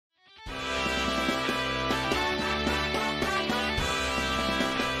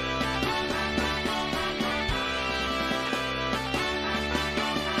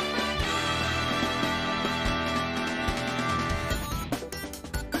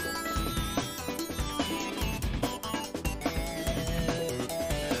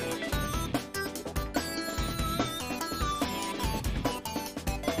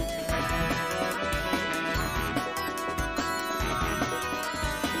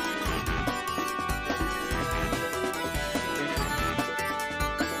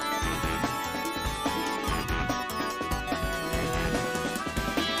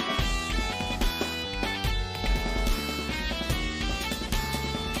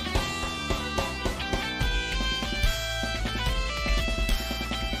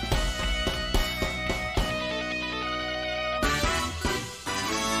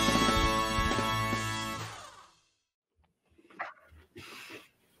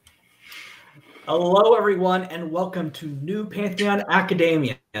Hello, everyone, and welcome to New Pantheon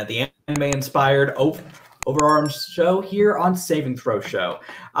Academia, the anime-inspired overarms show here on Saving Throw Show.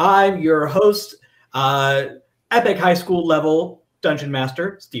 I'm your host, Epic High School level Dungeon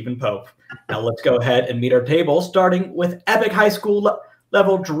Master, Stephen Pope. Now let's go ahead and meet our table, starting with Epic High School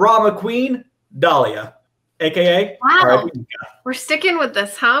level Drama Queen, Dahlia, aka Wow. We're sticking with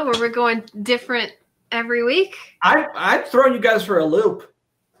this, huh? Where we're going different every week? I'm throwing you guys for a loop.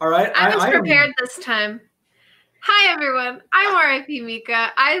 All right. I was prepared this time. Hi, everyone. I'm R.I.P.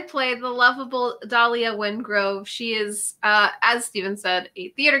 Mika. I play the lovable Dahlia Wingrove. She is, as Steven said, a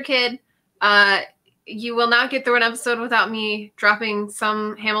theater kid. You will not get through an episode without me dropping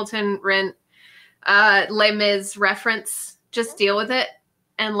some Hamilton Rent Les Mis reference. Just deal with it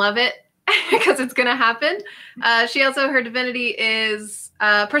and love it because it's going to happen. She also, her divinity is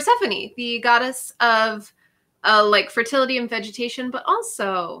Persephone, the goddess of like fertility and vegetation, but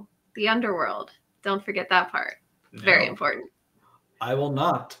also the underworld. Don't forget that part. No, very important. I will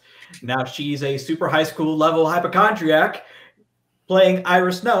not. Now she's a super high school level hypochondriac playing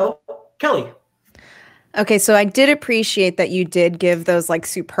Iris Snow. Kelly. Okay, so I did appreciate that you did give those like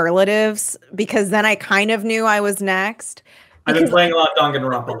superlatives because then I kind of knew I was next. I've been playing a lot of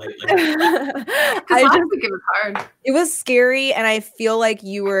Danganronpa lately. I just think it was hard. It was scary, and I feel like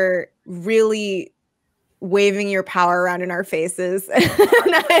you were really waving your power around in our faces.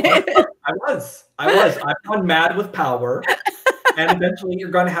 I was. I've gone mad with power, and eventually you're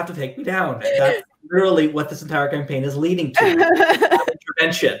going to have to take me down. That's really what this entire campaign is leading to.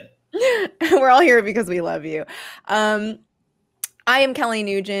 Intervention. We're all here because we love you. I am Kelly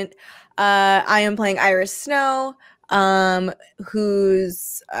Nugent. I am playing Iris Snow,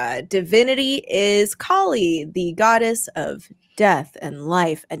 whose divinity is Kali, the goddess of death and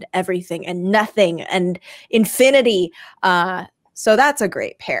life and everything and nothing and infinity. So that's a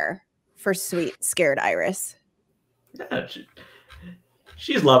great pair for sweet, scared Iris. Yeah,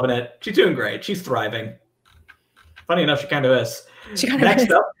 she's loving it. She's doing great. She's thriving. Funny enough, she kind of is.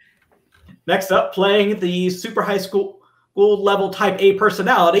 Next up, playing the super high school level type A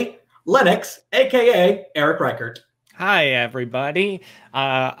personality, Lennox, aka Eric Reichert. Hi, everybody.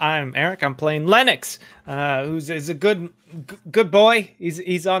 I'm Eric. I'm playing Lennox, who's a good boy.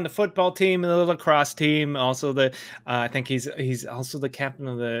 He's on the football team and the lacrosse team. Also, I think he's also the captain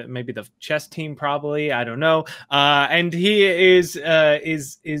of the chess team, probably. I don't know. And he is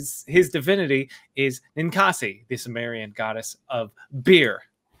his divinity is Ninkasi, the Sumerian goddess of beer.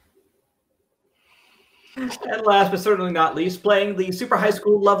 And last but certainly not least, playing the super high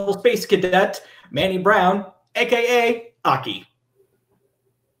school level space cadet, Manny Brown, aka Aki.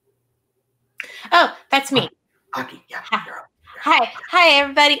 Oh, that's me. Aki, yeah. Hi,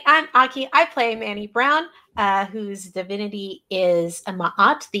 everybody. I'm Aki. I play Manny Brown, whose divinity is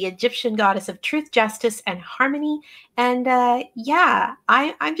Ma'at, the Egyptian goddess of truth, justice, and harmony. And yeah,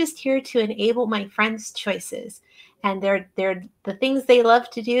 I'm just here to enable my friends' choices, and they're the things they love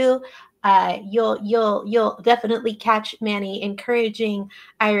to do. You'll definitely catch Manny encouraging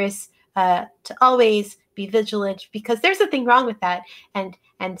Iris to always be vigilant, because there's nothing wrong with that, and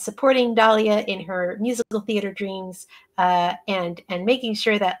supporting Dahlia in her musical theater dreams, and making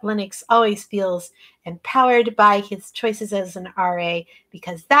sure that Lennox always feels empowered by his choices as an RA,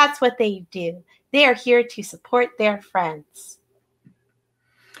 because that's what they do. They are here to support their friends.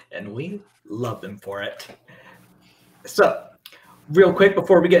 And we love them for it. So, real quick,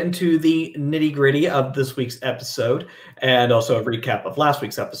 before we get into the nitty-gritty of this week's episode, and also a recap of last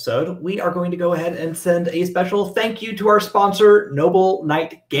week's episode, we are going to go ahead and send a special thank you to our sponsor, Noble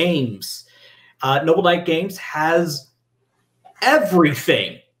Knight Games. Noble Knight Games has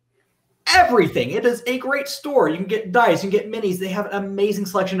everything. Everything. It is a great store. You can get dice, you can get minis. They have an amazing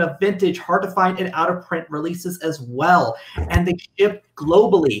selection of vintage, hard to find, and out-of-print releases as well. And they ship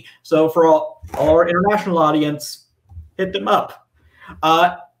globally. So for all our international audience, hit them up.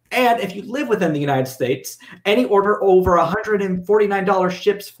 And if you live within the United States, any order over $149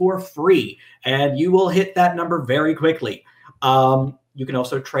 ships for free, and you will hit that number very quickly. You can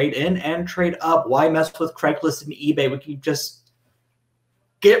also trade in and trade up. Why mess with Craigslist and eBay? We can just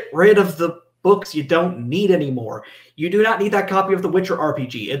get rid of the books you don't need anymore. You do not need that copy of the Witcher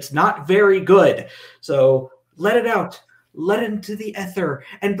RPG. It's not very good. So let it out. Let it into the ether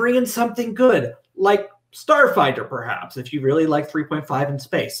and bring in something good, like Starfighter, perhaps, if you really like 3.5 in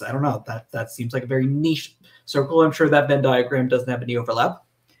space. I don't know. That seems like a very niche circle. I'm sure that Venn diagram doesn't have any overlap.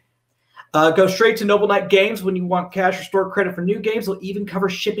 Go straight to Noble Knight Games when you want cash or store credit for new games. They'll even cover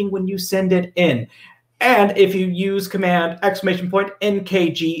shipping when you send it in. And if you use command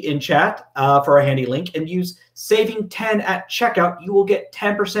 !NKG in chat for a handy link and use saving 10 at checkout, you will get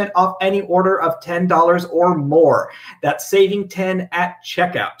 10% off any order of $10 or more. That's saving 10 at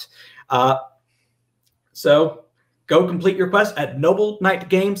checkout. So go complete your quest at Noble Knight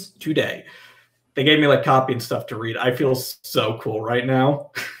Games today. They gave me like copy and stuff to read. I feel so cool right now.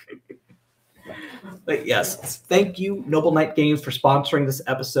 But yes, thank you, Noble Knight Games, for sponsoring this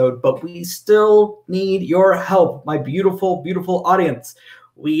episode. But we still need your help, my beautiful, beautiful audience.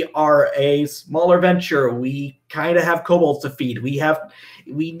 We are a smaller venture. We kind of have kobolds to feed. We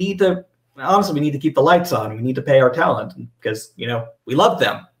need to keep the lights on. We need to pay our talent because, you know, we love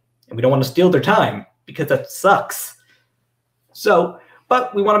them and we don't want to steal their time because that sucks. So,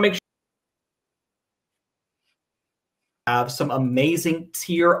 but we want to make sure have some amazing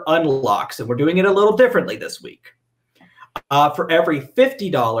tier unlocks, and we're doing it a little differently this week. For every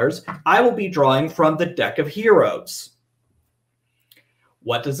 $50, I will be drawing from the deck of heroes.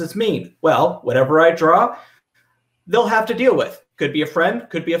 What does this mean? Well, whatever I draw, they'll have to deal with. Could be a friend,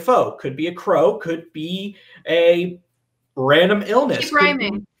 could be a foe, could be a crow, could be a random illness. Keep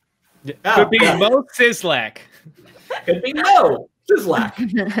rhyming. Could be Mo Sislak. Could be Mo Sislak.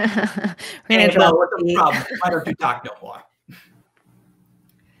 And what's the problem? Why don't you talk no more?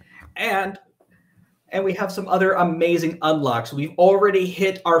 And we have some other amazing unlocks. We've already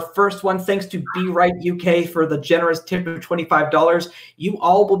hit our first one thanks to Be Right UK for the generous tip of $25. You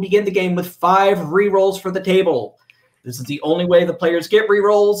all will begin the game with 5 rerolls for the table. This is the only way the players get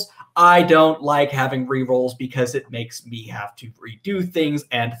rerolls. I don't like having rerolls because it makes me have to redo things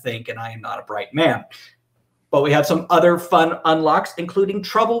and think, and I am not a bright man. But we have some other fun unlocks, including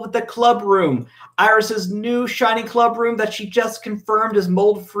Trouble with the Club Room. Iris's new shiny club room that she just confirmed is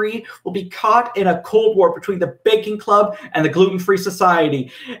mold-free will be caught in a cold war between the Baking Club and the Gluten-Free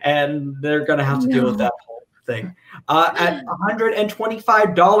Society. And they're going to have to deal with that whole thing. At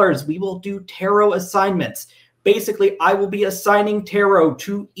 $125, we will do tarot assignments. Basically, I will be assigning tarot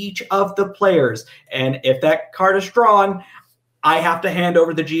to each of the players. And if that card is drawn, I have to hand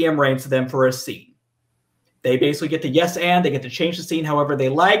over the GM reins to them for a scene. They basically get to yes and, they get to change the scene however they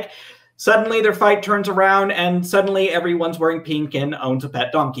like. Suddenly their fight turns around and suddenly everyone's wearing pink and owns a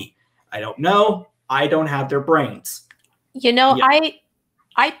pet donkey. I don't know. I don't have their brains. You know, Yeah.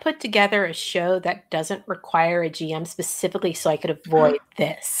 I put together a show that doesn't require a GM specifically so I could avoid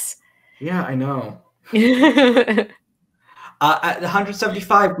this. Yeah, I know. At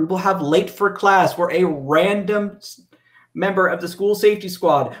 175, we will have Late for Class, where a random member of the school safety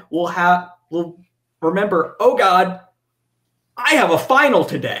squad will remember, oh God, I have a final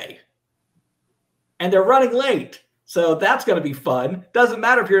today. And they're running late. So that's going to be fun. Doesn't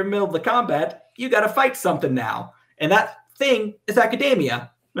matter if you're in the middle of the combat. You got to fight something now. And that thing is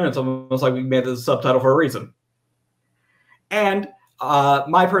academia. And it's almost like we made the subtitle for a reason. And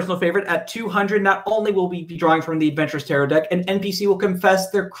my personal favorite, at 200, not only will we be drawing from the Adventurous Tarot deck, an NPC will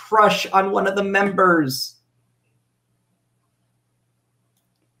confess their crush on one of the members.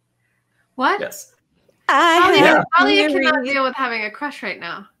 What? Yes. Talia cannot deal with having a crush right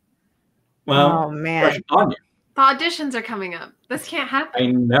now. Well, oh man, on you. The auditions are coming up. This can't happen. I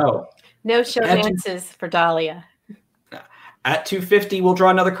know. No show dances for Dahlia. At 250, we'll draw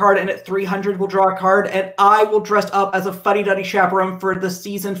another card, and at 300, we'll draw a card, and I will dress up as a fuddy-duddy chaperone for the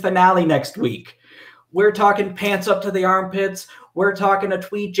season finale next week. We're talking pants up to the armpits. We're talking a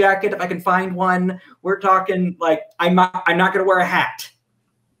tweed jacket if I can find one. We're talking, like, I'm not going to wear a hat.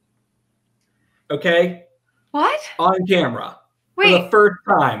 Okay? What? On camera. Wait. For the first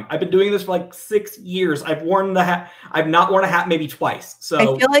time. I've been doing this for like 6 years. I've worn the hat. I've not worn a hat maybe twice. So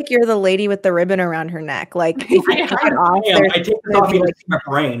I feel like you're the lady with the ribbon around her neck. Like if you take it off, I take it off and my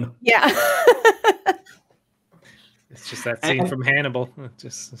brain. Yeah. It's just that scene from Hannibal.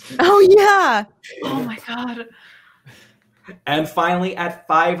 Oh yeah. Oh my God. And finally, at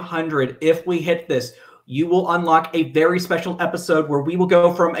 500, if we hit this, you will unlock a very special episode where we will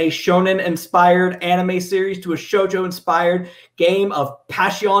go from a shonen-inspired anime series to a shoujo-inspired game of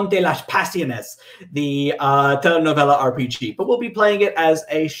Passion de las Pasiones, the telenovela RPG. But we'll be playing it as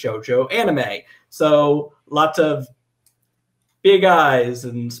a shoujo anime. So lots of big eyes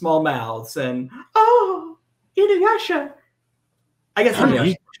and small mouths and, oh, Inuyasha. I guess Inuyasha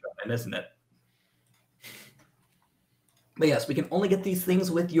is shonen, isn't it? But yes, we can only get these things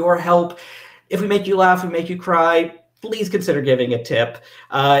with your help. If we make you laugh, we make you cry, please consider giving a tip.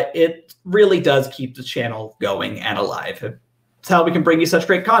 It really does keep the channel going and alive. It's how we can bring you such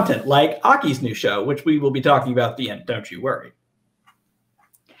great content, like Aki's new show, which we will be talking about at the end, don't you worry.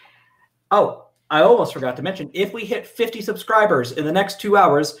 Oh, I almost forgot to mention, if we hit 50 subscribers in the next 2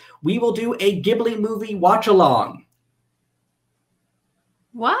 hours, we will do a Ghibli movie watch-along.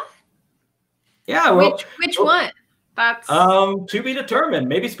 What? Yeah, well, which one? That's to be determined.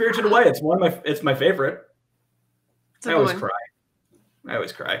 Maybe Spirited Away. It's my favorite. I always cry. I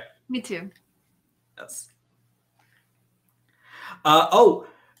always cry. Me too. Yes.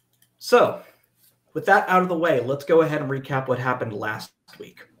 So with that out of the way, let's go ahead and recap what happened last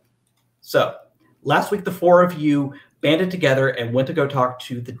week. So last week, the four of you banded together and went to go talk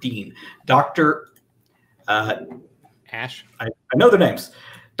to the dean, Dr. Ash. I know their names.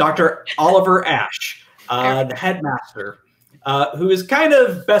 Dr. Oliver Ash, the headmaster, who is kind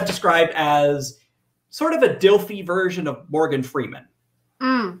of best described as sort of a Dilfy version of Morgan Freeman.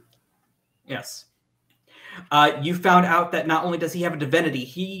 Yes. You found out that not only does he have a divinity,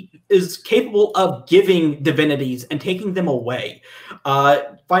 he is capable of giving divinities and taking them away.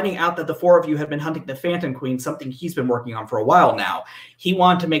 Finding out that the four of you had been hunting the Phantom Queen, something he's been working on for a while now. He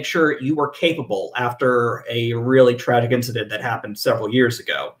wanted to make sure you were capable after a really tragic incident that happened several years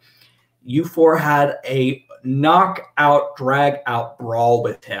ago. You four had a knockout, drag-out brawl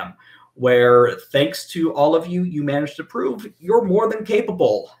with him, where thanks to all of you, you managed to prove you're more than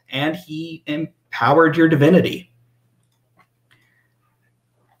capable, and he empowered your divinity.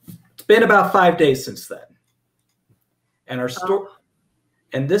 It's been about 5 days since then.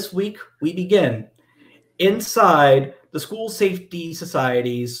 And this week, we begin inside the School Safety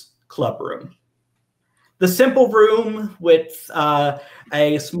Society's club room. The simple room with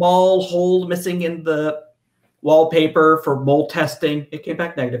a small hole missing in the wallpaper for mold testing. It came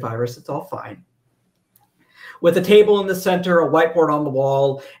back negative, Iris. It's all fine. With a table in the center, a whiteboard on the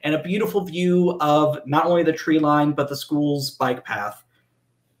wall, and a beautiful view of not only the tree line, but the school's bike path.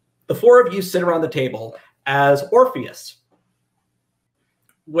 The four of you sit around the table as Orpheus,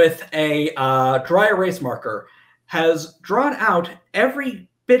 with a dry erase marker, has drawn out every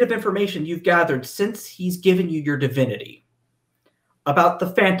bit of information you've gathered since he's given you your divinity. About the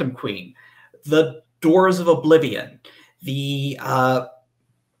Phantom Queen, the Doors of Oblivion, the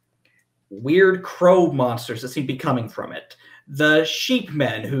weird crow monsters that seem to be coming from it, the sheep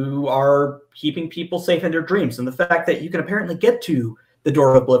men who are keeping people safe in their dreams, and the fact that you can apparently get to the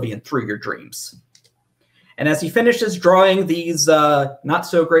Door of Oblivion through your dreams. And as he finishes drawing these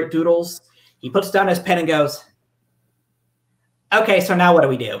not-so-great doodles, he puts down his pen and goes, "Okay, so now what do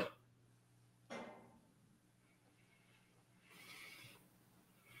we do?"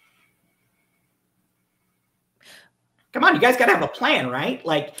 Come on, you guys got to have a plan, right?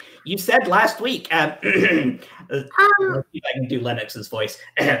 Like you said last week. Let's see if I can do Lennox's voice.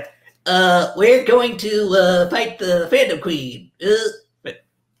 We're going to fight the Phantom Queen. Is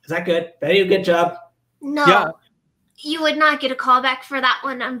that good? Did I do a good job? No, Yeah. You would not get a call back for that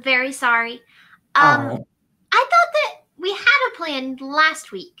one. I'm very sorry. I thought that we had a plan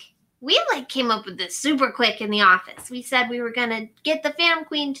last week. We came up with this super quick in the office. We said we were gonna get the Phantom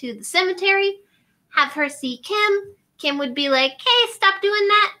Queen to the cemetery, have her see Kim. Kim would be like, "Hey, stop doing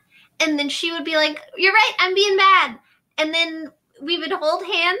that," and then she would be like, "You're right, I'm being bad." And then we would hold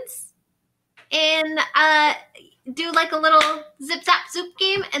hands and do a little zip zap zoop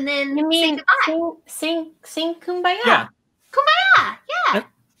game, and then You mean say goodbye. sing Kumbaya? Yeah. Kumbaya, yeah.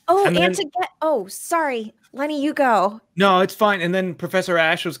 Oh, And and, then- to get sorry, Lenny, you go. No, it's fine. And then Professor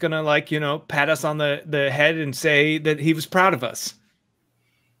Ash was gonna pat us on the head and say that he was proud of us.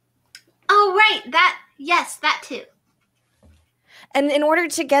 Oh, right. That too. And in order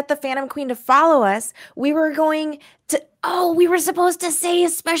to get the Phantom Queen to follow us, we were supposed to say a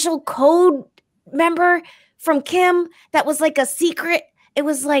special code, member from Kim that was like a secret. It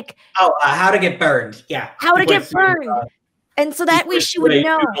was like how to get burned. Yeah. how to get burned. And so that way she would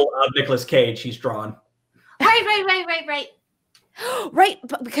know. Of Nicolas Cage he's drawn. Right. Right,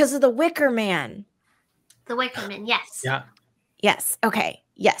 but because of the Wicker Man. The Wickerman, yes. Yeah. Yes. Okay.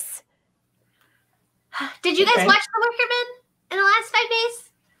 Yes. Did you guys Okay. watch The Wickerman in the last 5 days?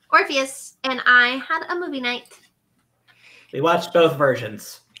 Orpheus and I had a movie night. We watched both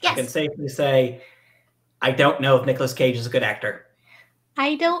versions. Yes. I can safely say I don't know if Nicolas Cage is a good actor.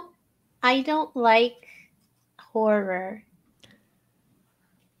 I don't like horror.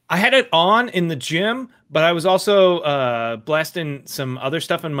 I had it on in the gym, but I was also blasting some other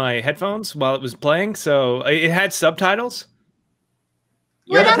stuff in my headphones while it was playing, so it had subtitles.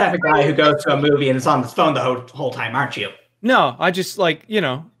 You're the type of guy who goes to a movie and is on his phone the whole time, aren't you? No, I just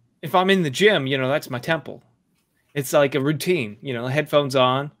if I'm in the gym, that's my temple. It's like a routine, headphones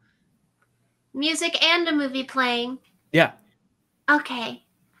on. Music and a movie playing. Yeah. Okay.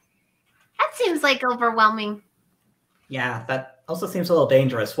 That seems like overwhelming. Yeah, that Also seems a little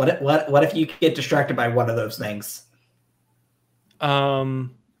dangerous. What if you get distracted by one of those things? I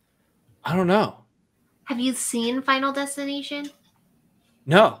don't know. Have you seen Final Destination?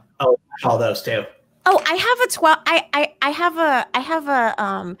 No. Oh, all those too. Oh, I have a 12. I have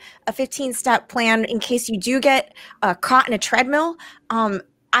a 15-step plan in case you do get caught in a treadmill. It's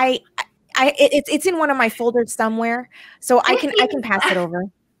in one of my folders somewhere, so I can pass it over.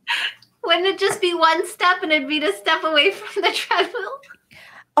 Wouldn't it just be one step and it'd be to step away from the treadmill?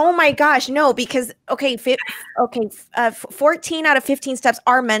 Oh my gosh, no, because 14 out of 15 steps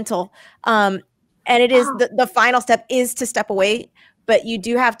are mental. And it is the final step is to step away, but you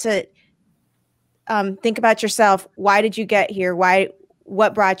do have to think about yourself. Why did you get here?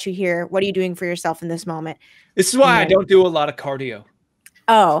 What brought you here? What are you doing for yourself in this moment? This is why I don't do a lot of cardio.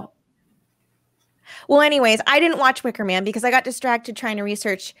 Oh. Well, anyways, I didn't watch Wicker Man because I got distracted trying to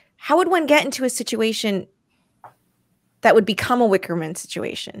research how would one get into a situation that would become a Wicker Man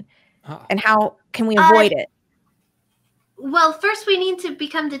situation, and how can we avoid it? Well, first we need to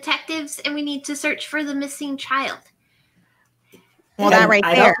become detectives, and we need to search for the missing child. Well, that right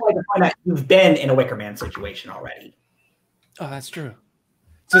there. I also like to point out you've been in a Wicker Man situation already. Oh, that's true.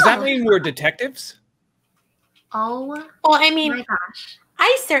 So does that mean we're detectives? Oh, Well, I mean, my gosh.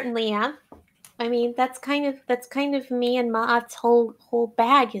 I certainly am. I mean, that's kind of me and Ma'at's whole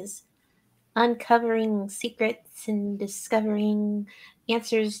bag is uncovering secrets and discovering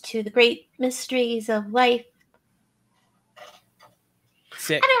answers to the great mysteries of life.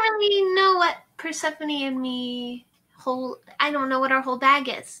 Sick. I don't really know what Persephone and me I don't know what our whole bag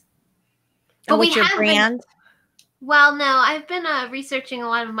is. And what's your brand? Well, no, I've been researching a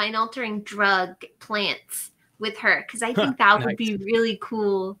lot of mind-altering drug plants with her because I think that would be really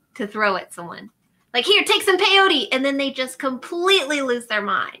cool to throw at someone. Like, here, take some peyote, and then they just completely lose their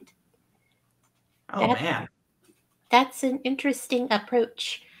mind. Oh, man. That's an interesting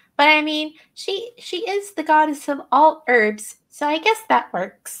approach. But I mean, she is the goddess of all herbs, so I guess that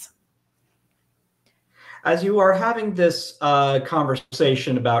works. As you are having this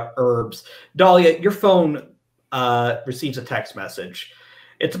conversation about herbs, Dahlia, your phone receives a text message.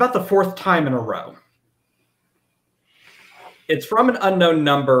 It's about the 4th time in a row. It's from an unknown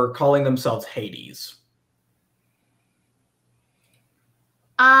number calling themselves Hades.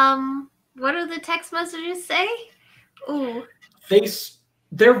 What do the text messages say? Ooh.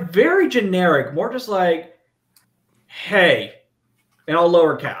 They're very generic, more just like, hey, in all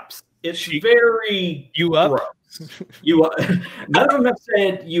lower caps. It's very you up. Gross. You up. None of them have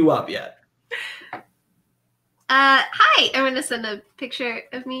said you up yet. Hi. I'm gonna send a picture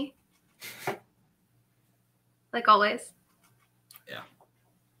of me. Like always. Yeah.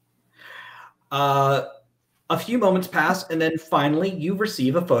 A few moments pass, and then finally you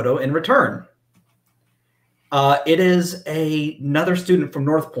receive a photo in return. It is another student from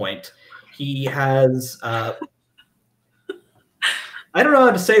North Point. He has, I don't know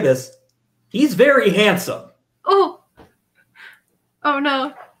how to say this. He's very handsome. Oh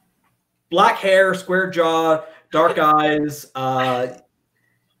no. Black hair, square jaw, dark eyes.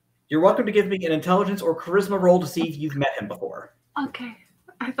 You're welcome to give me an intelligence or charisma roll to see if you've met him before. Okay.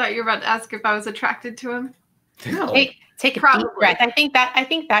 I thought you were about to ask if I was attracted to him. No. Take a deep breath. I think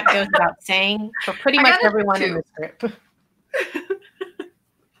that goes without saying for pretty much everyone in this group.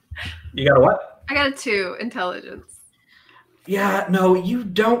 You got a what? I got a 2 intelligence. Yeah, no, you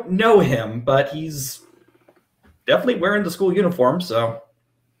don't know him, but he's definitely wearing the school uniform, so.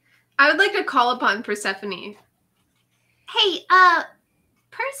 I would like to call upon Persephone. Hey,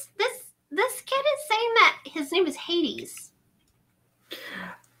 this kid is saying that his name is Hades.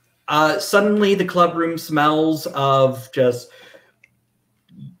 Suddenly the club room smells of just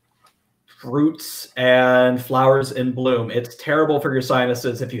fruits and flowers in bloom. It's terrible for your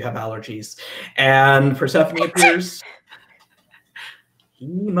sinuses if you have allergies. And Persephone appears. He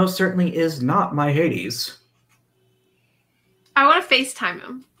most certainly is not my Hades. I want to FaceTime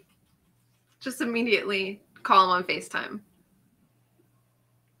him. Just immediately call him on FaceTime.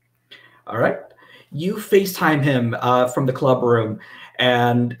 All right. You FaceTime him from the club room,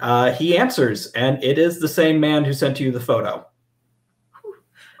 and he answers, and it is the same man who sent you the photo.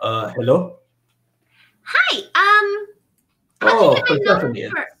 Hello? Hi, Oh, Persephone.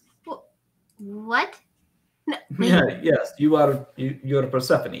 What? No, Yeah, yes, you're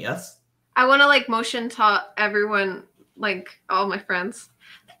Persephone, yes? I want to like motion to everyone, like all my friends.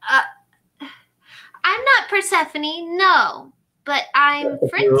 I'm not Persephone, no, but I'm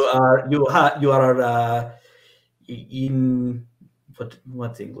friends. You are in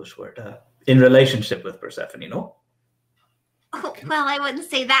what's the English word? In relationship with Persephone, no? Oh, well, I wouldn't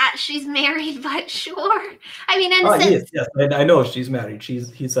say that. She's married, but sure. I mean, in Oh, a sense. yes, I know she's married. He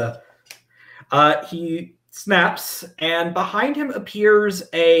snaps, and behind him appears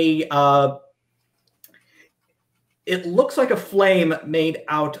a. It looks like a flame made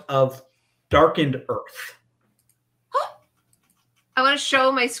out of darkened earth. I want to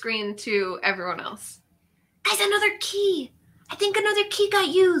show my screen to everyone else. Guys, another key. I think another key got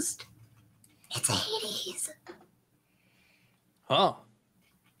used. It's a Hades. Oh.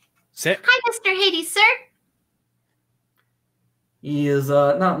 Sick. Hi, Mr. Hades, sir. He is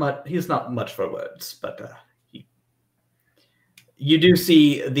not much. He's not much for words, but you do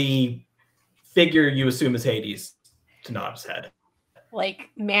see the figure you assume is Hades to nod his head. Like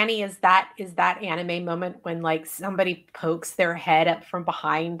Manny is that anime moment when like somebody pokes their head up from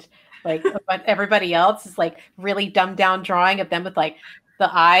behind, like but everybody else is like really dumbed down drawing of them with like the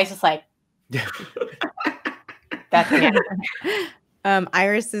eyes just like that's Manny.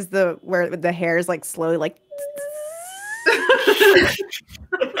 Iris is where the hair is like slowly like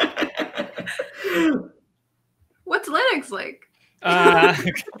What's Lennox like?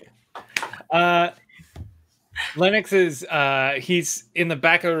 Lennox is he's in the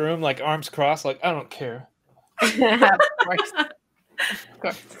back of the room, like arms crossed, like I don't care. Of course. Of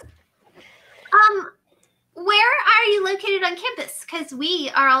course. Where are you located on campus? Because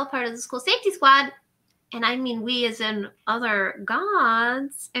we are all part of the school safety squad, and I mean we as in other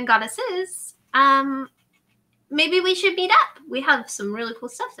gods and goddesses. Maybe we should meet up. We have some really cool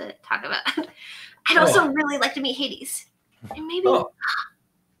stuff to talk about. I'd also really like to meet Hades, and maybe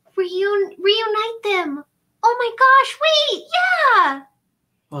reunite them. Oh my gosh! Wait, yeah.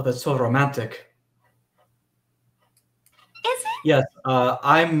 Oh, that's so romantic. Is it? Yes,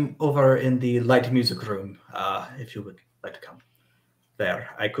 I'm over in the light music room. If you would like to come there,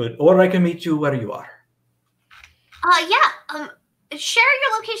 I can meet you where you are. Yeah. Share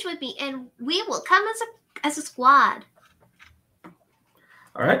your location with me, and we will come as a squad.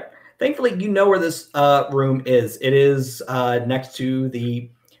 All right. Thankfully, you know where this room is. It is next to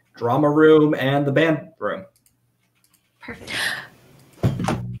the drama room and the band room. Perfect.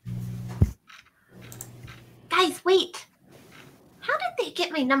 Guys, wait. How did they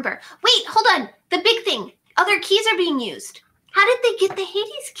get my number? Wait, hold on. The big thing. Other keys are being used. How did they get the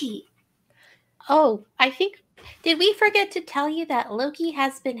Hades key? Oh, I think, did we forget to tell you that Loki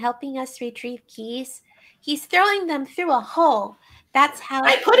has been helping us retrieve keys? He's throwing them through a hole. That's how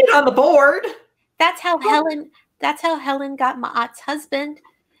I put it on the board. That's how Helen got Ma'at's husband.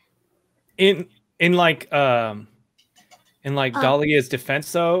 In Dahlia's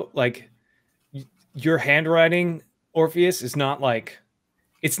defense, though, like your handwriting, Orpheus, is not like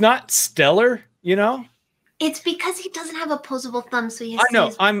it's not stellar, you know. It's because he doesn't have opposable thumbs, so he has I know.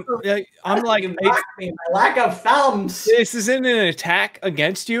 use I'm like my lack of thumbs. this isn't an attack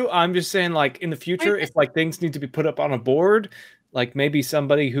against you. I'm just saying, like in the future, if like things need to be put up on a board, like maybe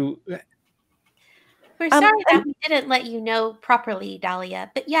somebody who. We're sorry that we didn't let you know properly, Dahlia.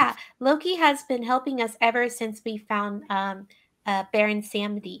 But yeah, Loki has been helping us ever since we found Baron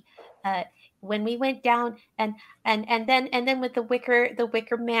Samedi. When we went down and then with the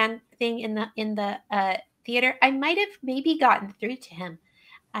wicker man thing in the theater, I might have maybe gotten through to him.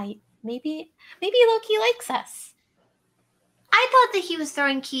 Maybe Loki likes us. I thought that he was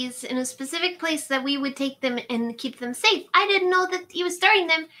throwing keys in a specific place that we would take them and keep them safe. I didn't know that he was throwing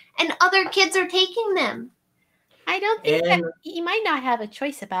them and other kids are taking them. I don't think that he might not have a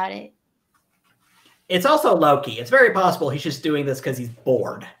choice about it. It's also Loki. It's very possible he's just doing this because he's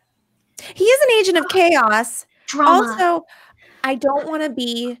bored. he is an agent of chaos. Drama. Also, I don't want to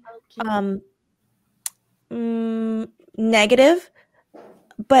be negative,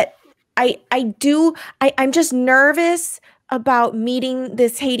 but I'm just nervous about meeting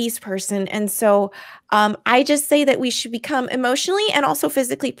this Hades person. And so I just say that we should become emotionally and also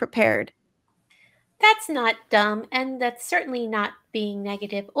physically prepared. That's not dumb, and that's certainly not being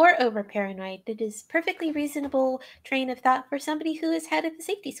negative or over paranoid. It is perfectly reasonable train of thought for somebody who is head of the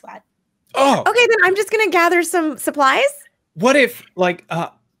safety squad. Oh, Okay, then I'm just going to gather some supplies. what if like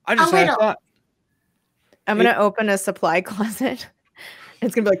I just had a thought. I'm going to open a supply closet.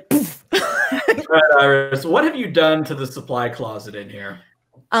 It's going to be like, poof. All right, Iris, what have you done to the supply closet in here?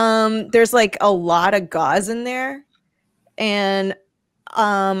 There's like a lot of gauze in there. And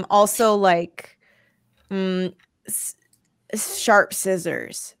also like sharp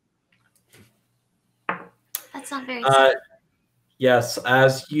scissors. That's not very Yes,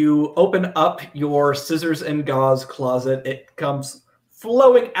 as you open up your scissors and gauze closet, it comes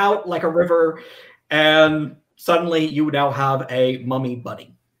flowing out like a river, and suddenly you now have a mummy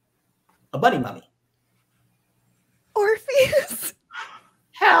bunny. A bunny mummy. Orpheus.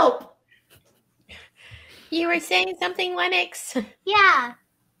 Help! You were saying something, Lennox? Yeah.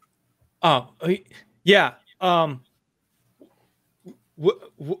 Oh, yeah.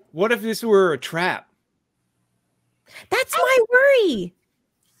 What if this were a trap? That's my worry.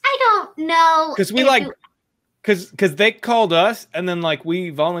 I don't know. Because we like, because they called us, and then like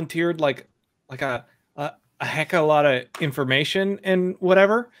we volunteered like a heck of a lot of information and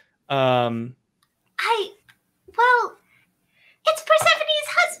whatever. Well, it's Persephone's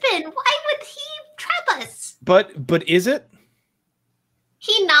husband. Why would he trap us? But is it?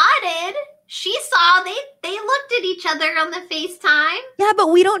 He nodded. She saw. They looked at each other on the FaceTime. Yeah, but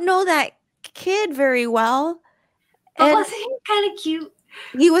we don't know that kid very well. But And wasn't he kind of cute?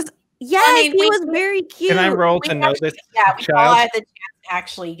 he was, yes, I mean, he was very cute. Can I roll to know this Yeah, we all child? had the chance to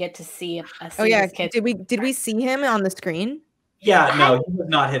actually get to see Oh yeah, this kid. did we see him on the screen? Yeah, no, he was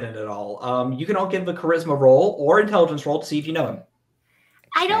not hidden at all. You can all give a charisma roll or intelligence roll to see if you know him.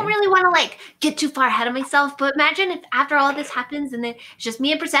 I don't really want to like get too far ahead of myself, but imagine if after all this happens and then it's just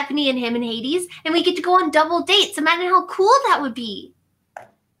me and Persephone and him and Hades, and we get to go on double dates. Imagine how cool that would be.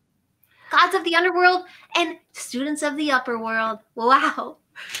 Gods of the underworld and students of the upper world. Wow.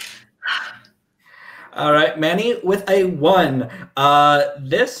 All right, Manny with a 1.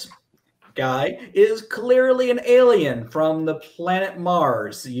 This guy is clearly an alien from the planet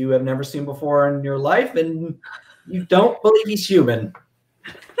Mars. You have never seen before in your life, and you don't believe he's human.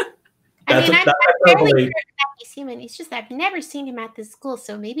 I'm fairly hyperbole. certain that he's human. It's just I've never seen him at this school,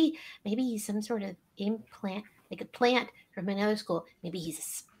 so maybe he's some sort of implant, like a plant from another school. Maybe he's a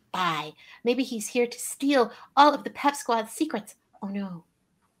spy. Maybe he's here to steal all of the Pep Squad's secrets. Oh no.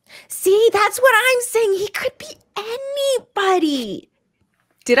 See, that's what I'm saying. He could be anybody.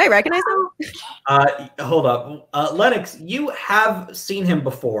 Did I recognize him? Hold up. Lennox, you have seen him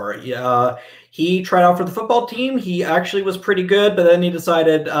before. He tried out for the football team. He actually was pretty good, but then he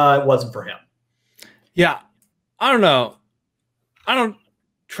decided it wasn't for him. Yeah, I don't know. I don't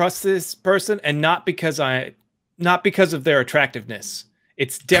trust this person, and not because of their attractiveness.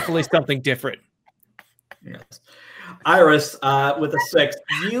 It's definitely something different. Yes. Iris, with a 6,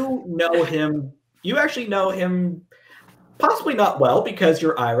 you know him. You actually know him, possibly not well, because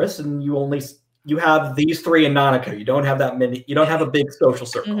you're Iris, and you have these 3 in Nanako. You don't have that many. You don't have a big social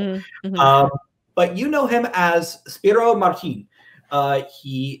circle. Mm-hmm, mm-hmm. But you know him as Spiro Martin.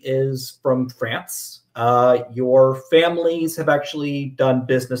 He is from France. Your families have actually done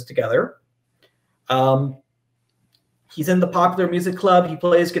business together. He's in the popular music club. He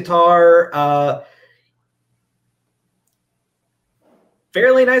plays guitar.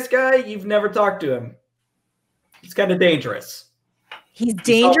 Fairly nice guy. You've never talked to him. He's kind of dangerous. He's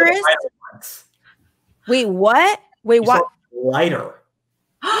dangerous? Wait, what? Wait, what? Lighter.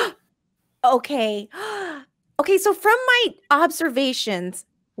 Okay. Okay, so from my observations,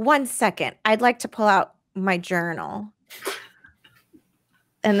 1 second, I'd like to pull out my journal.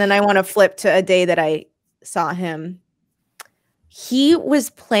 And then I want to flip to a day that I saw him. He was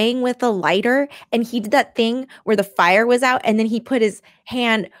playing with a lighter, and he did that thing where the fire was out, and then he put his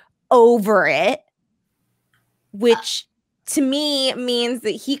hand over it, which to me means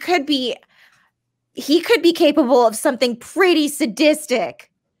that he could be capable of something pretty sadistic.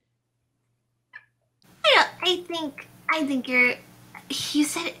 I think you're. You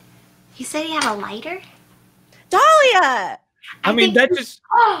said he had a lighter. Dahlia. I mean, that just.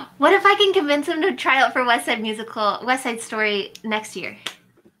 Oh, what if I can convince him to try out for West Side Story next year?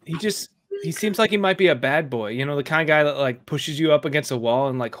 He seems like he might be a bad boy. You know, the kind of guy that like pushes you up against a wall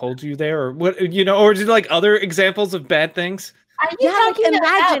and like holds you there, or what? You know, or just like other examples of bad things. Are you talking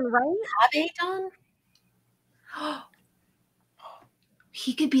imagine, about right? Abaddon?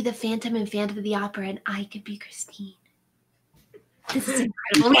 He could be the Phantom in Phantom of the Opera, and I could be Christine. This is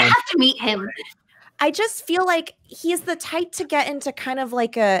incredible. We have to meet him. I just feel like he's the type to get into kind of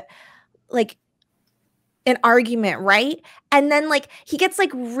like an argument, right? And then like he gets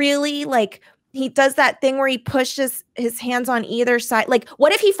like really like he does that thing where he pushes his hands on either side. Like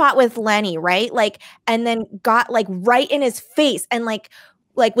what if he fought with Lenny, right? Like and then got like right in his face and like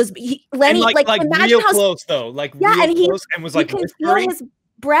was Lenny and, like imagine real how close though, like yeah, real and he, close and was like you can whispering. feel his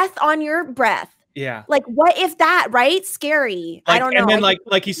breath on your breath. Yeah. Like what if that, right? Scary. Like, I don't know. And then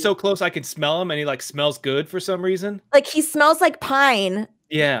like he's so close I can smell him, and he like smells good for some reason. Like he smells like pine.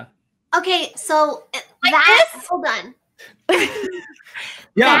 Yeah. Okay, so hold on.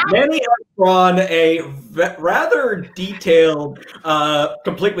 Yeah, Manny has drawn a rather detailed,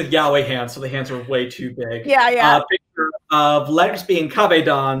 complete with Yahweh hands, so the hands are way too big. Yeah. Picture of letters being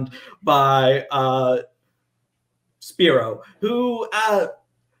kabedoned by Spiro, who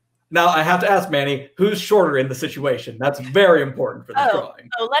Now, I have to ask, Manny, who's shorter in the situation? That's very important for this drawing.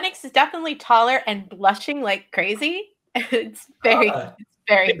 So Lennox is definitely taller and blushing like crazy. It's very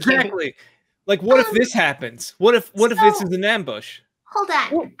cute. Exactly. Like, what if this happens? What if this is an ambush? Hold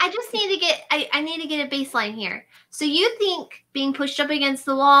on. I just need to get I need to get a baseline here. So you think being pushed up against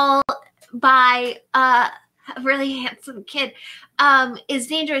the wall by a really handsome kid is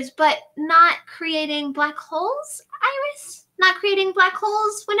dangerous, but not creating black holes, Iris? Not creating black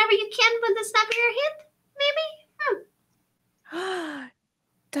holes whenever you can with the snap of your hand? Maybe?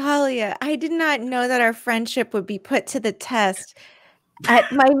 Dahlia, I did not know that our friendship would be put to the test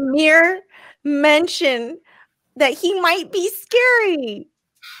at my mere mention that he might be scary.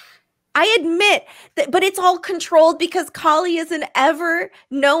 I admit that, but it's all controlled because Kali is an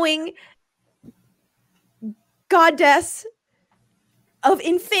ever-knowing goddess of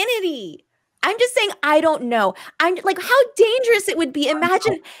infinity. I'm just saying, I don't know. I'm like, how dangerous it would be.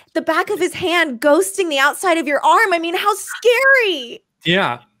 Imagine the back of his hand ghosting the outside of your arm. I mean, how scary.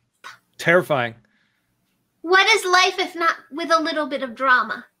 Yeah. Terrifying. What is life if not with a little bit of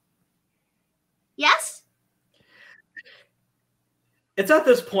drama? Yes? It's at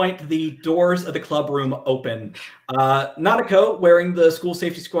this point the doors of the club room open. Nanako, wearing the school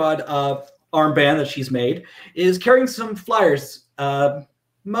safety squad armband that she's made, is carrying some flyers.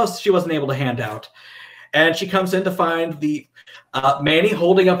 Most she wasn't able to hand out. And she comes in to find the Manny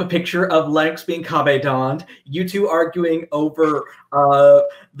holding up a picture of Lennox being Kabe donned, you two arguing over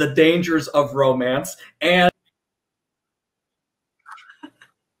the dangers of romance, and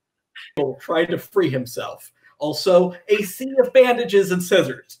trying to free himself. Also, a sea of bandages and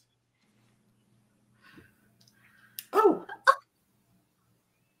scissors. Oh.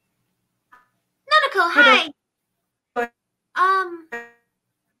 Nanako, hi.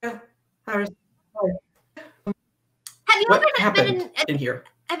 Iris, have you what ever happened in here?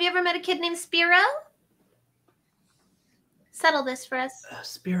 Have you ever met a kid named Spiro? Settle this for us.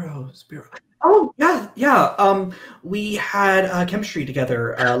 Spiro. Oh, yeah. We had chemistry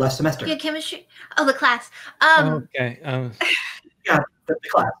together last semester. Yeah, chemistry. Oh, the class. Okay. Yeah, the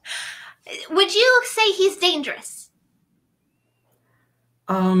class. Would you say he's dangerous?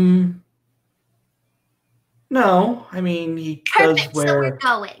 No. I mean, he Perfect, does so we're wear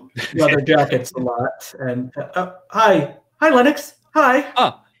going. leather jackets a lot. And hi, Lennox. Hi.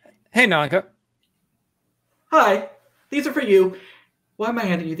 Oh, hey, Nanako. Hi. These are for you. Why am I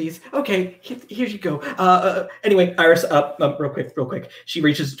handing you these? Okay, here you go. Anyway, Iris, real quick. She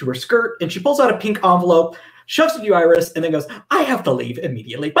reaches into her skirt and she pulls out a pink envelope, shoves it to you, Iris, and then goes, I have to leave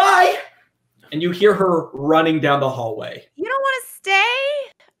immediately. Bye! And you hear her running down the hallway. You don't want to stay?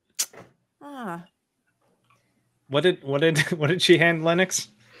 Ah. What did she hand Lennox?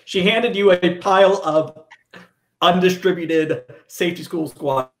 She handed you a pile of undistributed safety school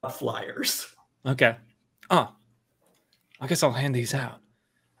squad flyers. Okay. Oh, I guess I'll hand these out.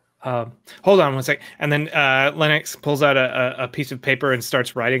 Hold on one sec. And then Lennox pulls out a piece of paper and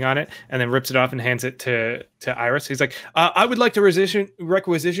starts writing on it, and then rips it off and hands it to Iris. He's like, I would like to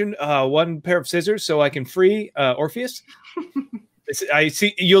requisition one pair of scissors so I can free Orpheus. I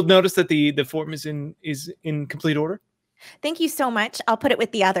see. You'll notice that the form is in complete order. Thank you so much. I'll put it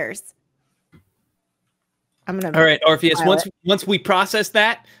with the others. I'm gonna. All right, Orpheus. Once we process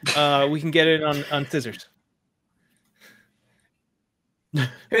that, we can get it on scissors.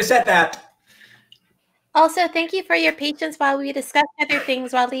 Who said that? Also, thank you for your patience while we discuss other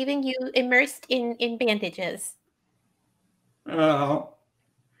things while leaving you immersed in bandages. Oh,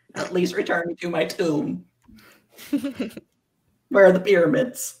 at least return me to my tomb. Where are the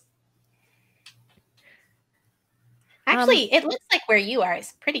pyramids? Actually, it looks like where you are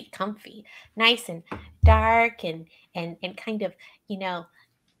is pretty comfy. Nice and dark and kind of,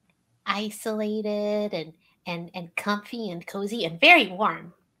 isolated and comfy and cozy and very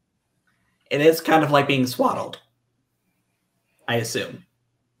warm. It is kind of like being swaddled, I assume.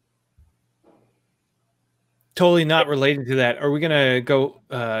 Totally not related to that. Are we gonna go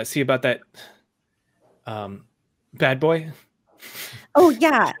see about that bad boy? Oh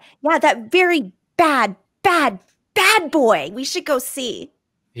yeah, that very bad boy. We should go see.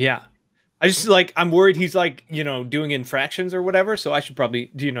 Yeah, I'm worried he's doing infractions or whatever. So I should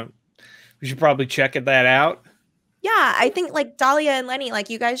probably we should probably check that out. Yeah, I think Dahlia and Lenny,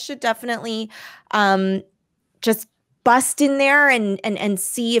 you guys should definitely just bust in there and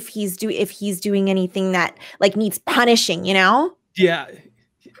see if he's doing anything that needs punishing, Yeah. His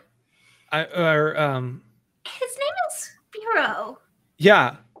name is Spiro.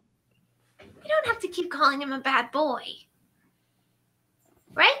 Yeah. We don't have to keep calling him a bad boy.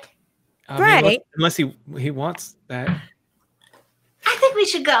 Right? Right. Unless he wants that. I think we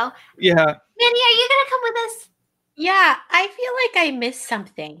should go. Yeah. Manny, are you gonna come with us? Yeah, I feel like I missed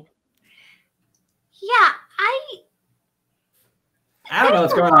something. Yeah, I don't know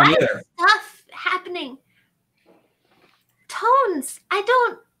what's going on either. Stuff happening. Tones. I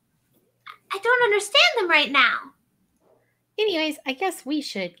don't understand them right now. Anyways, I guess we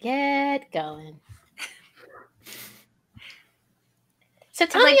should get going. So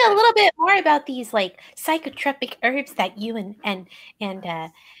tell me a little bit more about these like psychotropic herbs that you and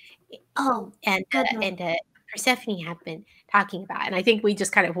Persephone have been talking about. And I think we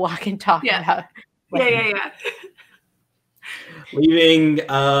just kind of walk and talk about. Yeah. Leaving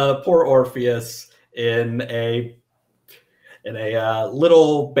poor Orpheus in a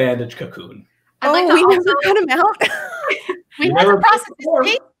little bandage cocoon. I'd like to we also, never cut him out. We You have never to process before.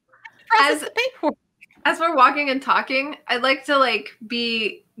 the paperwork. as we're walking and talking, I'd like to like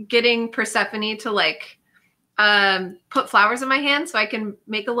be getting Persephone to like put flowers in my hand so I can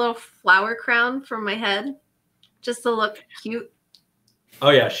make a little flower crown for my head just to look cute. Oh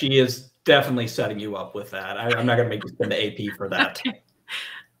yeah, she is definitely setting you up with that. I'm not gonna make you spend the AP for that.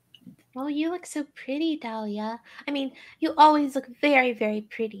 Oh, you look so pretty, Dahlia. I mean, you always look very, very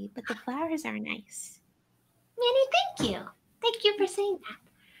pretty, but the flowers are nice. Manny, thank you. Thank you for saying that.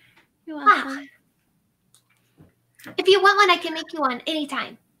 You're Wow. welcome. If you want one, I can make you one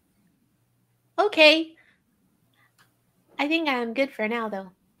anytime. Okay. I think I'm good for now,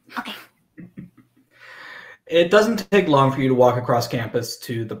 though. Okay. It doesn't take long for you to walk across campus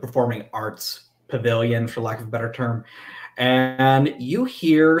to the Performing Arts Pavilion, for lack of a better term, and you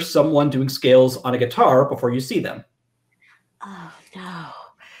hear someone doing scales on a guitar before you see them. Oh, no.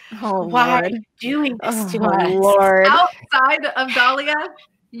 Oh, Why are Lord. you doing this to Oh, us? Lord. Outside of Dahlia,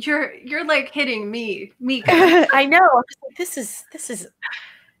 you're like hitting me, Mika. I know. I'm just like, this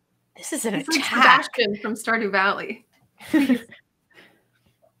is an It's like attack. Sebastian from Stardew Valley.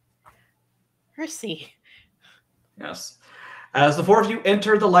 Mercy. Yes. As the four of you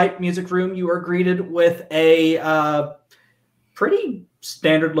enter the light music room, you are greeted with a pretty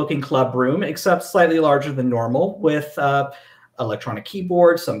standard-looking club room, except slightly larger than normal, with electronic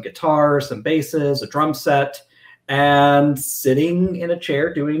keyboards, some guitars, some basses, a drum set, and sitting in a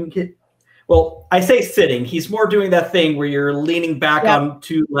chair doing it. Well, I say sitting. He's more doing that thing where you're leaning back on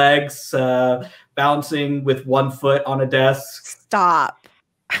two legs, bouncing with one foot on a desk. Stop.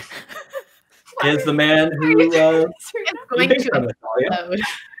 Is the man who Going to Natalia.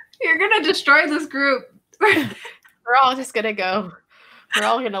 You're gonna destroy this group. We're all just gonna go. We're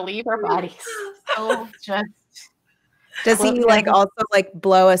all gonna leave our bodies. So just Does he like also like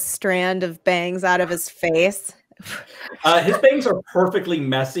blow a strand of bangs out of his face? His bangs are perfectly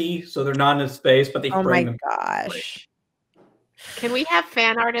messy, so they're not in his face, but they Oh bring my them. gosh. can we have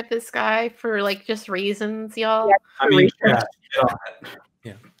fan art of this guy for like just reasons, y'all? Yeah. I mean, yeah, get on it.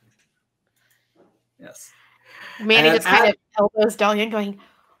 Yeah. Yes. Manny And just kind of elbows Dahlia and going,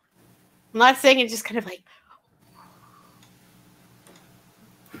 I'm not saying it, just kind of like,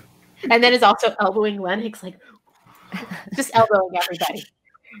 and then is also elbowing Lennox, like just elbowing everybody.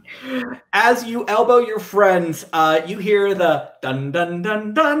 As you elbow your friends, you hear the dun dun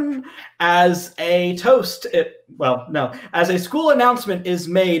dun dun as a toast. As a school announcement is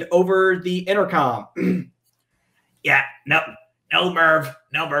made over the intercom. Yeah, no, Merv,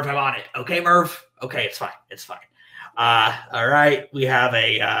 I'm on it. Okay, Merv. Okay, it's fine. All right, we have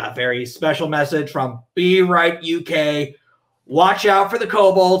a very special message from Be Right UK. Watch out for the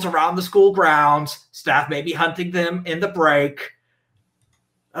kobolds around the school grounds. Staff may be hunting them in the break.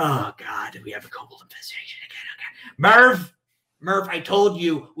 Oh, God, did we have a kobold infestation again? Okay. Merv, I told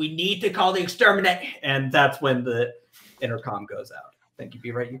you we need to call the exterminate. And that's when the intercom goes out. Thank you,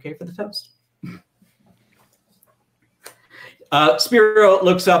 Be Right UK, for the toast. Spiro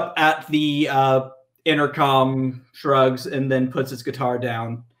looks up at the intercom, shrugs, and then puts his guitar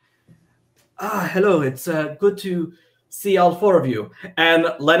down. Hello, it's good to see all four of you.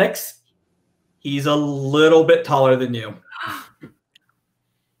 And Lennox, he's a little bit taller than you.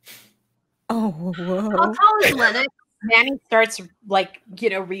 Oh, whoa. How tall is Lennox? Manny starts like,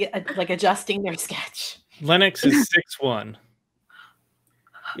 adjusting their sketch. Lennox is 6'1".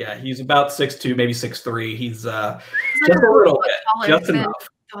 Yeah, he's about 6'2", maybe 6'3". He's just a little bit, just enough.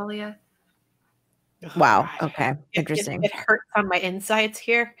 Dahlia. Wow. Okay. Interesting. It hurts on my insides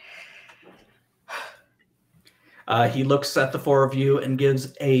here. He looks at the four of you and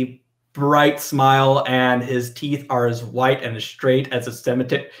gives a bright smile, and his teeth are as white and as straight as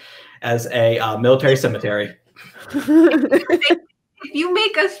a military cemetery. If you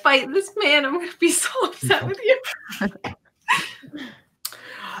make us fight this man, I'm gonna be so upset with you.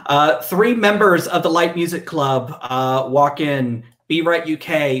 3 members of the Light Music Club walk in, Be Right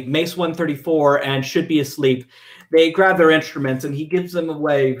UK, Mace 134, and Should Be Asleep. They grab their instruments, and he gives them a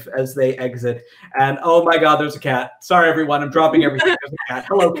wave as they exit. And oh my God, there's a cat. Sorry, everyone, I'm dropping everything. There's a cat.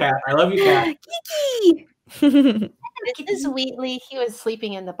 Hello, cat. I love you, cat. Kiki! This Wheatley, he was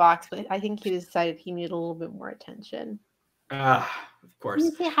sleeping in the box, but I think he decided he needed a little bit more attention. Of course.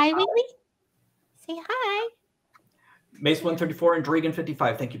 Can you say hi, Wheatley? Say hi. Mace 134 and Dragon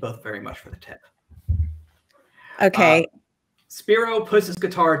 55, thank you both very much for the tip. Okay. Spiro puts his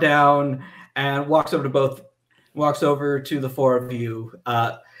guitar down and walks over to the four of you.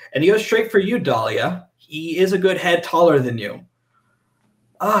 And he goes straight for you, Dahlia. He is a good head taller than you.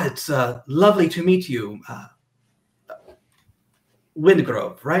 It's lovely to meet you.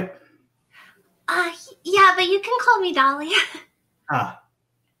 Windgrove, right? Yeah, but you can call me Dahlia.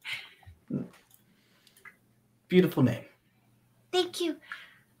 Beautiful name. Thank you.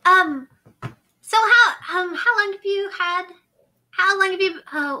 So how long have you had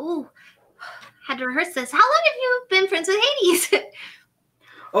to rehearse this. How long have you been friends with Hades?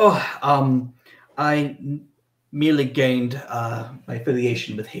 I merely gained my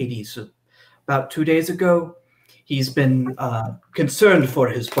affiliation with Hades about 2 days ago. He's been concerned for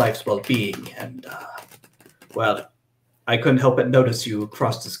his wife's well-being, and, well, I couldn't help but notice you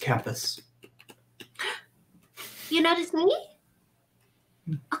across this campus. You noticed me?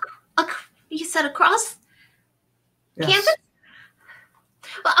 You said across campus?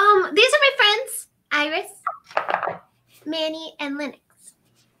 Well, these are my friends, Iris, Manny, and Linux.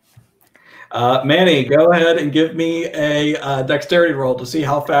 Manny, go ahead and give me a dexterity roll to see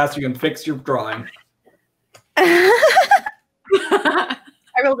how fast you can fix your drawing. I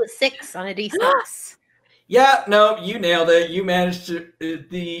rolled a 6 on a d6. Yeah, no, you nailed it. You managed to.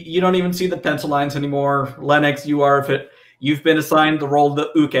 You don't even see the pencil lines anymore. Lennox, you've been assigned to roll the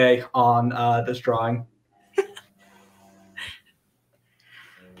uke on this drawing.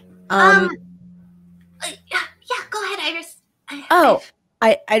 Yeah, go ahead, Iris.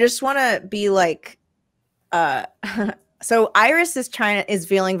 I just want to be like, so Iris is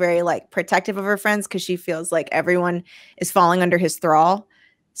feeling very like protective of her friends because she feels like everyone is falling under his thrall.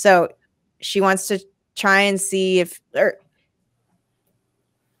 So she wants to try and see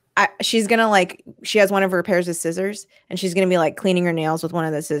she's gonna like, she has one of her pairs of scissors and she's gonna be like cleaning her nails with one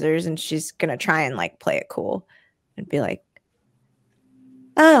of the scissors and she's gonna try and like play it cool and be like,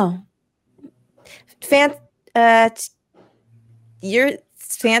 you're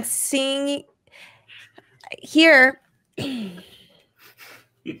fancying here.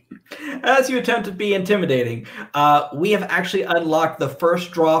 As you attempt to be intimidating, we have actually unlocked the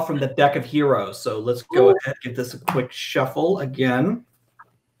first draw from the deck of heroes. So let's go ahead and give this a quick shuffle again.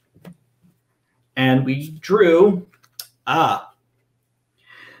 And we drew the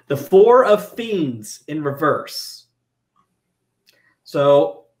Four of Fiends in reverse.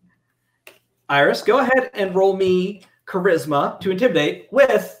 So Iris, go ahead and roll me charisma to intimidate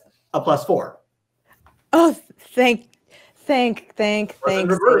with a +4. Oh, thanks, Satan.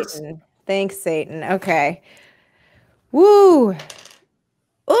 Thanks, Satan. Okay. Woo.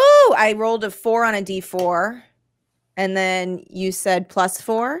 Ooh, I rolled a 4 on a d4. And then you said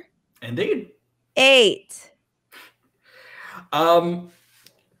 +4? Indeed. 8.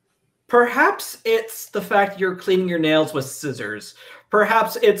 Perhaps it's the fact you're cleaning your nails with scissors.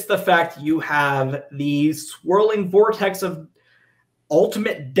 Perhaps it's the fact you have the swirling vortex of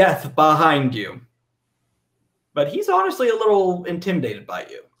ultimate death behind you. But he's honestly a little intimidated by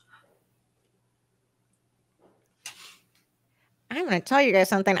you. I'm going to tell you guys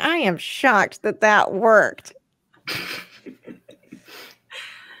something. I am shocked that worked.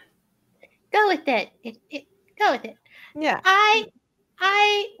 Go with it. Go with it. Yeah.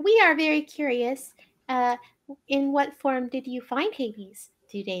 We are very curious. In what form did you find Hades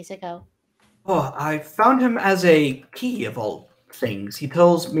 2 days ago? Oh, I found him as a key of all things. He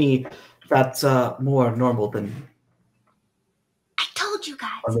tells me that's more normal than... I told you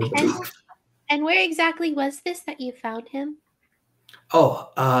guys. And where exactly was this that you found him? Oh,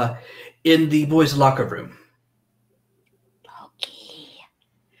 in the boys' locker room. Okay.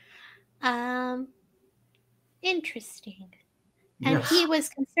 Interesting. And Yes. he was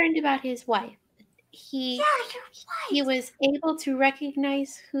concerned about his wife. He was able to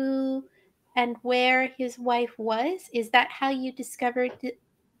recognize who and where his wife was. Is that how you discovered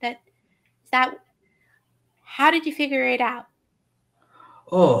that? How did you figure it out?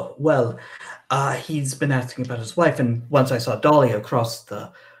 Oh, well, he's been asking about his wife, and once I saw Dahlia across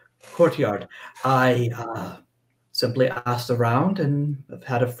the courtyard, I simply asked around, and I've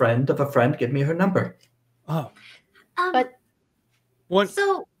had a friend of a friend give me her number. Oh. But One,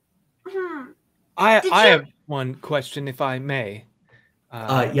 So, I have one question, if I may.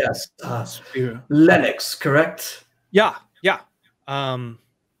 Yes. Spiro. Lennox, correct? Yeah.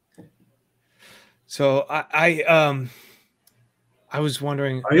 So I was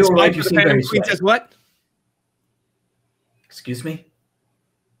wondering. Are you all right? You The seem Phantom very Queen sweaty. says what? Excuse me?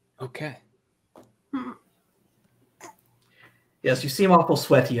 Okay. Yes, you seem awful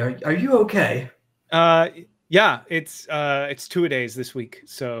sweaty. Are you okay? Yeah, it's 2-a-days this week,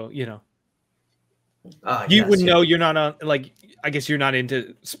 so you know. You Yes, wouldn't yes. know. You're not on. Like, I guess you're not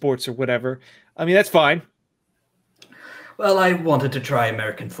into sports or whatever. I mean, that's fine. Well, I wanted to try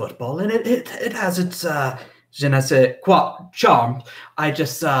American football, and it has its je ne sais quoi charm. I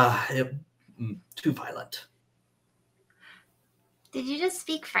just too violent. Did you just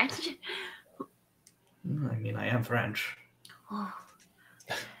speak French? I mean, I am French.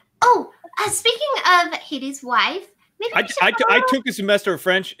 Oh, speaking of Hades' wife, maybe we should I took a semester of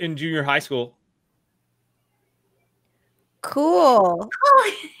French in junior high school. Cool.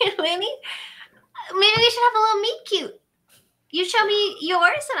 Oh, maybe we should have a little meet cute. You show me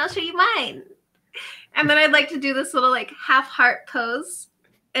yours, and I'll show you mine. And then I'd like to do this little like half heart pose.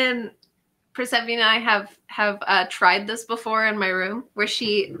 And Persephone and I have tried this before in my room, where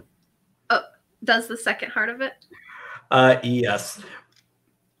she does the second heart of it. Yes.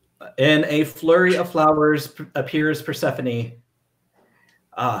 In a flurry of flowers appears Persephone.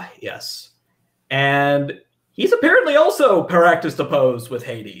 Yes. And he's apparently also practiced a pose with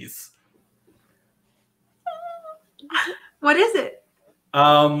Hades. What is it?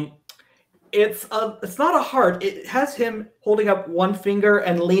 It's not a heart. It has him holding up one finger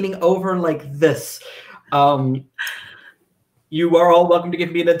and leaning over like this. You are all welcome to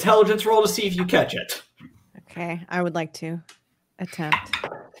give me an intelligence roll to see if you catch it. Okay, I would like to attempt. I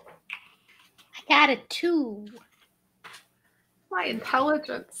got a 2. My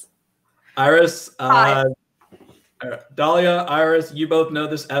intelligence. Iris, 5. Dahlia, Iris, you both know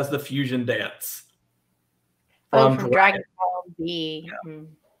this as the fusion dance. From Dragon Ball Z. Yeah.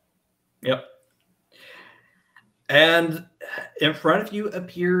 Yep. And in front of you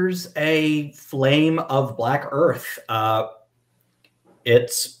appears a flame of black earth.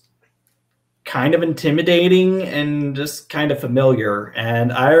 It's kind of intimidating and just kind of familiar.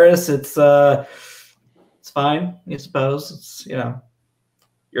 And Iris, it's fine, I suppose. It's, you know,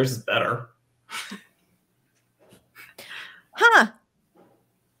 yours is better. Huh.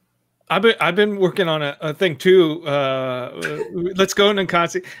 I've been working on a thing too. Let's go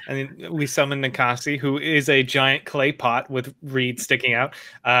Ninkasi, and then we summon Ninkasi, who is a giant clay pot with reeds sticking out.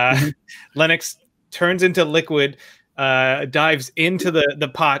 Lennox turns into liquid, dives into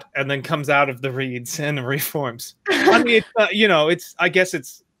the pot, and then comes out of the reeds and reforms. I mean, it's I guess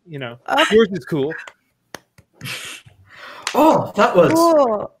it's yours is cool. Oh, that was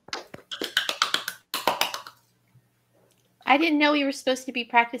Cool. I didn't know we were supposed to be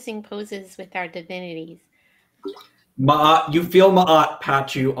practicing poses with our divinities. Ma'at. You feel Ma'at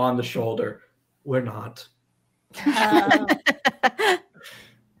pat you on the shoulder. We're not.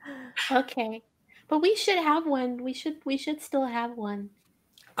 Okay, but we should have one. We should still have one.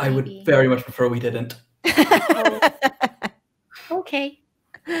 I would Maybe. very much prefer we didn't. Okay.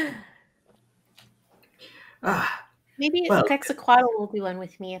 Maybe Well, Quetzalcoatl will do one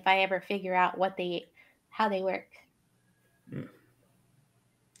with me if I ever figure out how they work.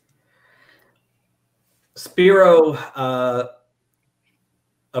 Spiro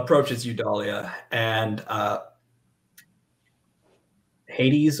approaches you, Dahlia, and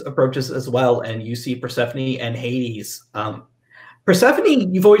Hades approaches as well, and you see Persephone and Hades.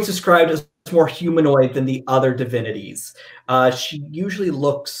 Persephone, you've always described as more humanoid than the other divinities. She usually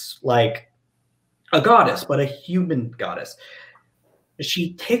looks like a goddess, but a human goddess.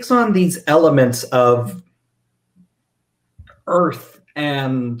 She takes on these elements of earth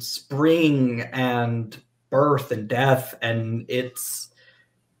and spring and birth and death, and it's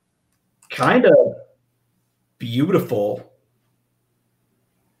kind of beautiful.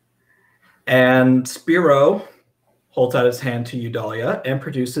 And Spiro holds out his hand to you, Dahlia, and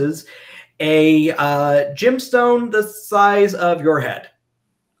produces a gemstone the size of your head.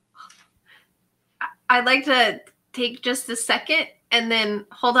 I'd like to take just a second and then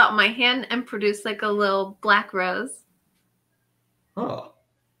hold out my hand and produce like a little black rose. Oh.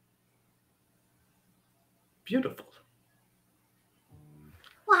 Beautiful.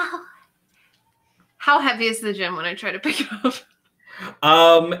 Wow. How heavy is the gem when I try to pick it up?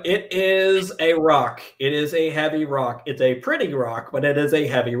 It is a rock. It is a heavy rock. It's a pretty rock, but it is a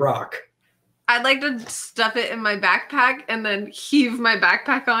heavy rock. I'd like to stuff it in my backpack and then heave my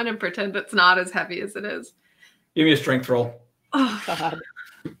backpack on and pretend it's not as heavy as it is. Give me a strength roll. Oh, God.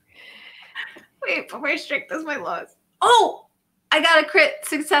 wait, but my strength is my lowest. Oh, I got a crit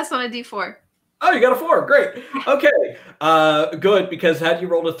success on a D4. Oh, you got a 4. Great. Okay. Good, because had you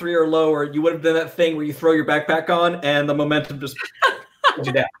rolled a 3 or lower, you would have done that thing where you throw your backpack on and the momentum just pulls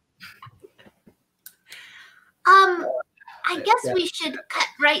you down. I guess we should cut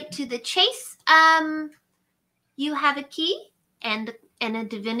right to the chase. You have a key and a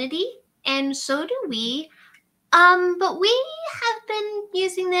divinity, and so do we. But we have been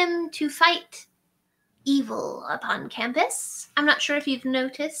using them to fight evil upon campus. I'm not sure if you've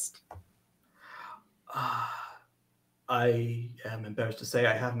noticed. I am embarrassed to say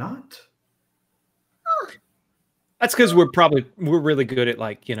I have not. Oh. That's because we're really good at,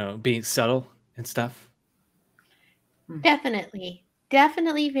 like, you know, being subtle and stuff. Definitely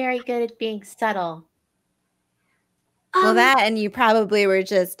very good at being subtle. Well, that, and you probably were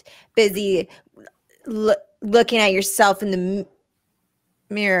just busy looking at yourself in the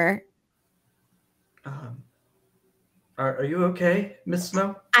mirror. Are you okay, Miss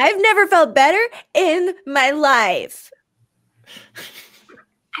Snow? I've never felt better in my life.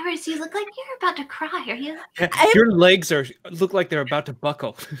 Iris, you look like you're about to cry. Are you? Your legs look like they're about to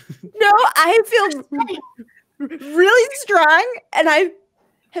buckle. No, I feel really strong, and I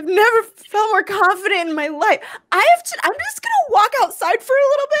have never felt more confident in my life. I'm just gonna walk outside for a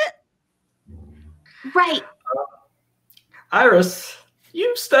little bit. Right. Iris,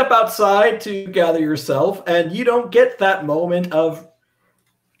 you step outside to gather yourself, and you don't get that moment of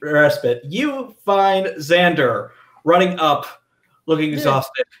respite. You find Xander running up, looking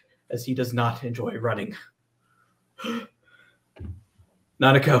exhausted, as he does not enjoy running.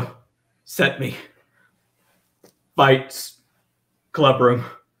 Nanako, set me. Fights. Club room.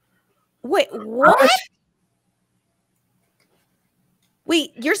 Wait, what?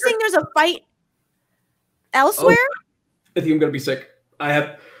 Wait, you're saying there's a fight elsewhere? I think I'm gonna be sick. I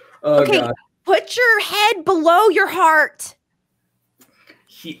have. Oh, okay, God. Put your head below your heart.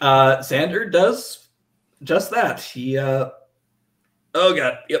 Xander does just that. He. Oh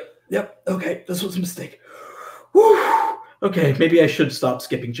God. Yep. Okay, this was a mistake. Whew. Okay, maybe I should stop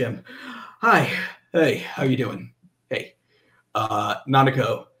skipping gym. Hi. Hey, how you doing? Hey.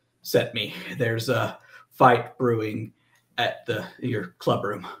 Nanako sent me. There's a fight brewing at your club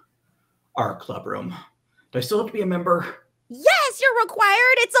room. Our club room. Do I still have to be a member? Yes, you're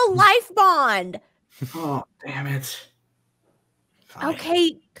required. It's a life bond. Oh, damn it. Fine.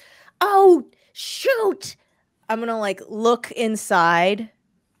 Okay. Oh, shoot. I'm going to look inside.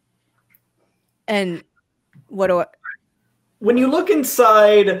 And what do I... When you look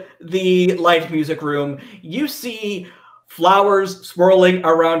inside the light music room, you see flowers swirling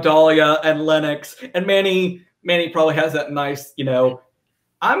around Dahlia and Lennox. And Manny probably has that nice,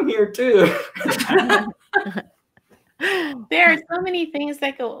 I'm here too. There are so many things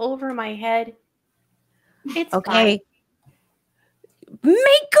that go over my head. It's okay. fine.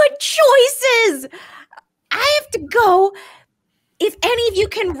 Make good choices. I have to go. If any of you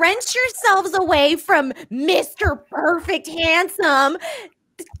can wrench yourselves away from Mr. Perfect Handsome,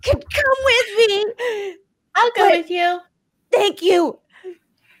 come with me. I'll go with you. Thank you.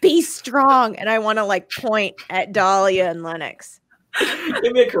 Be strong. And I want to point at Dahlia and Lennox.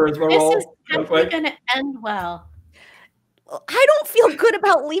 Give me a charisma roll. This is definitely going to end well. I don't feel good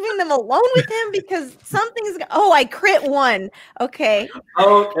about leaving them alone with him because something's... Oh, I crit 1. Okay.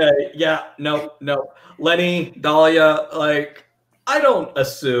 Okay. Yeah. No. Lenny, Dahlia, I don't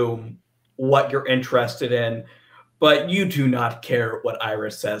assume what you're interested in, but you do not care what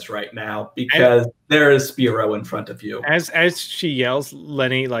Iris says right now because there is Spiro in front of you. As she yells,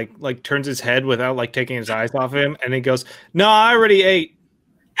 Lenny like turns his head without taking his eyes off of him, and he goes, "No, I already ate."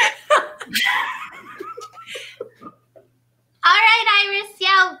 All right, Iris.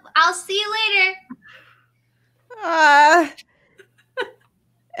 Yeah, I'll see you later.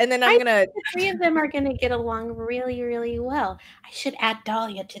 And then I'm gonna. The three of them are gonna get along really, really well. I should add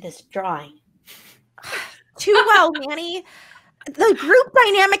Dahlia to this drawing. Too well, Manny. The group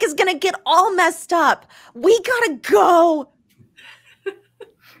dynamic is gonna get all messed up. We gotta go.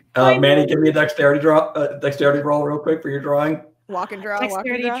 Manny, give me a dexterity roll real quick for your drawing. Walk and draw.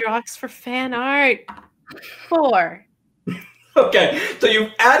 Dexterity draws for fan art. 4. Okay, so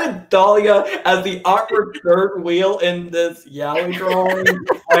you've added Dahlia as the awkward third wheel in this yaoi drawing, and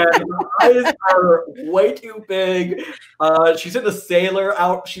her eyes are way too big. She's in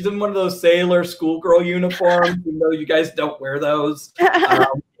She's in one of those sailor schoolgirl uniforms, even though you guys don't wear those.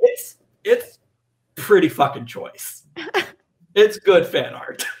 It's pretty fucking choice. It's good fan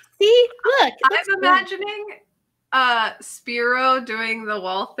art. See, look. I'm imagining Spiro doing the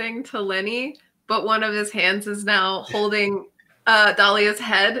wall thing to Lenny, but one of his hands is now holding Dahlia's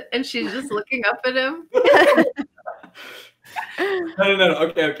head, and she's just looking up at him. No.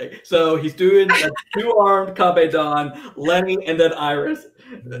 Okay. So he's doing a two-armed Kabedon, Lenny, and then Iris.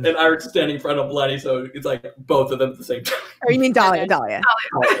 And Iris is standing in front of Lenny, so it's like both of them at the same time. Or you mean Dahlia? No,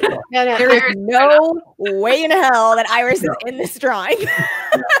 There is no way in hell that Iris is in this drawing. Do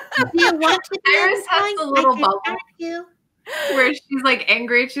you want to be Iris has the little bubble you? where she's like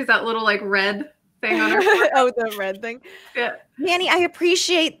angry. She's that little like red thing on her. Oh, the red thing. Yeah. Manny, I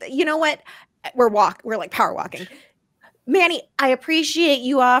appreciate. You know what? We're like power walking. Manny, I appreciate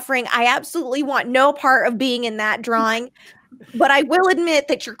you offering. I absolutely want no part of being in that drawing, but I will admit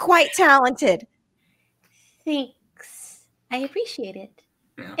that you're quite talented. Thanks. I appreciate it.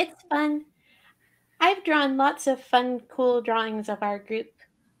 Yeah. It's fun. I've drawn lots of fun, cool drawings of our group.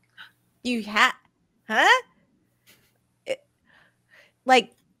 You huh?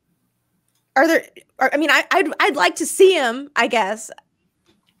 Like, I'd like to see them, I guess.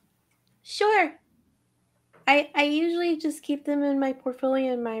 Sure. I usually just keep them in my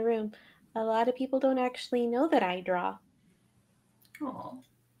portfolio in my room. A lot of people don't actually know that I draw. Aw.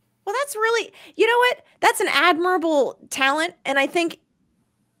 Well, that's really, you know what? That's an admirable talent, and I think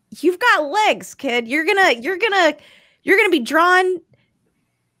you've got legs, kid. You're gonna be drawn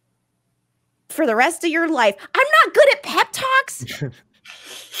for the rest of your life. I'm not good at pep talks.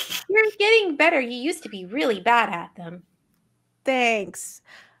 You're getting better. You used to be really bad at them. Thanks.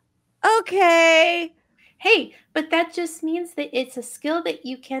 Okay. Hey, but that just means that it's a skill that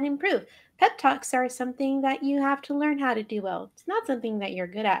you can improve. Pep talks are something that you have to learn how to do well. It's not something that you're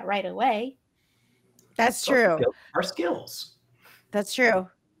good at right away. That's true. Our skills. That's true.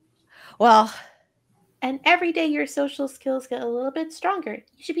 Well, And every day your social skills get a little bit stronger.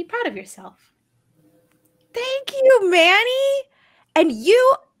 You should be proud of yourself. thank you, Manny. And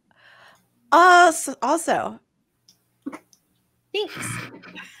you also. Thanks.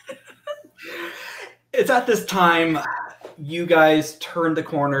 It's at this time you guys turn the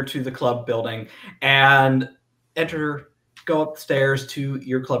corner to the club building and go upstairs to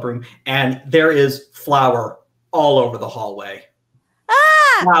your club room, and there is flour all over the hallway.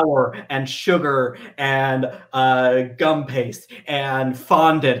 Ah! Flour and sugar and gum paste and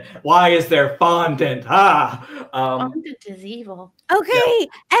fondant. Why is there fondant? Fondant is evil. Okay,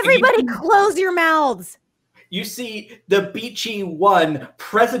 everybody close your mouths. You see the Beachy One,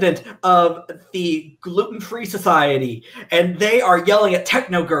 president of the Gluten-Free Society, and they are yelling at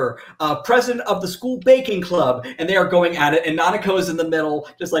Technogur, president of the School Baking Club, and they are going at it, and Nanako is in the middle,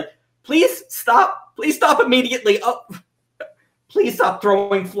 just like, please stop immediately. Oh, please stop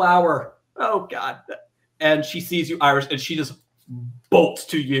throwing flour. Oh, God. And she sees you, Iris, and she just bolts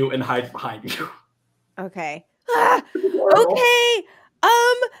to you and hides behind you. Okay. Okay.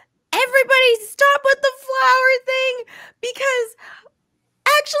 Everybody stop with the flour thing, because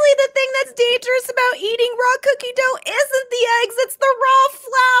actually the thing that's dangerous about eating raw cookie dough isn't the eggs, it's the raw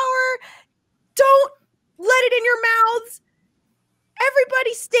flour. Don't let it in your mouths.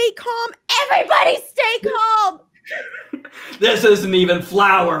 Everybody stay calm. Everybody stay calm. This isn't even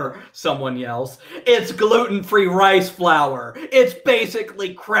flour, someone yells. It's gluten-free rice flour. It's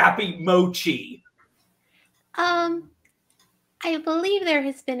basically crappy mochi. I believe there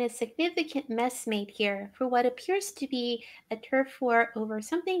has been a significant mess made here for what appears to be a turf war over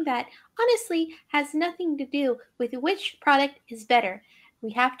something that honestly has nothing to do with which product is better. We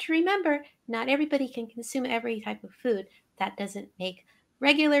have to remember, not everybody can consume every type of food. That doesn't make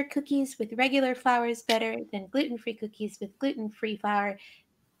regular cookies with regular flours better than gluten-free cookies with gluten-free flour.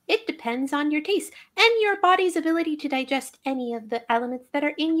 It depends on your taste and your body's ability to digest any of the elements that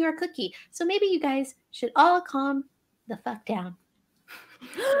are in your cookie. So maybe you guys should all calm the fuck down.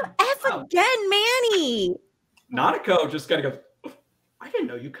 F again, Manny. Nanako just kind of goes, I didn't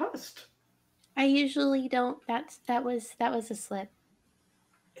know you cussed. I usually don't. That was a slip.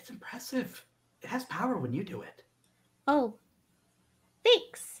 It's impressive. It has power when you do it. Oh,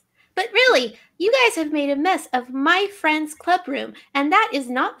 thanks. But really, you guys have made a mess of my friend's club room, and that is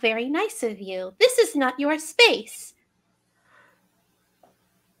not very nice of you. This is not your space.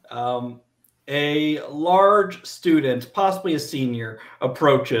 A large student, possibly a senior,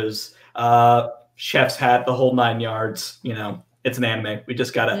 approaches. Chef's hat, the whole 9 yards. You know, it's an anime. We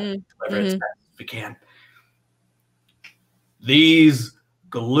just gotta deliver it as fast as we can. These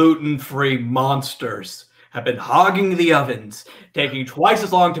gluten-free monsters have been hogging the ovens, taking twice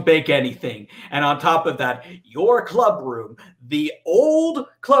as long to bake anything. And on top of that, your club room, the old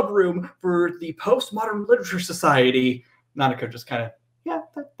club room for the Postmodern Literature Society, Nanako just kind of, yeah,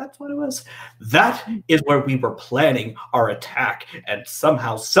 that's what it was. That is where we were planning our attack. And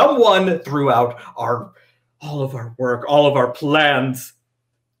somehow someone threw out all of our work, all of our plans.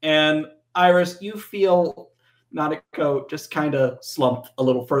 And Iris, you feel Nanako just kind of slump a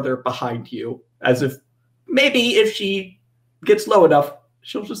little further behind you, as if maybe if she gets low enough,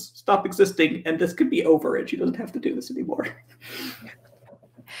 she'll just stop existing and this could be over and she doesn't have to do this anymore.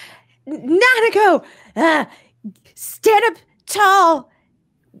 Nanako, stand up tall.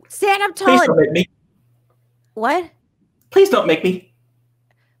 Stand up tall. Please don't make me. What? Please don't make me.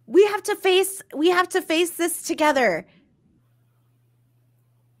 We have to face this together.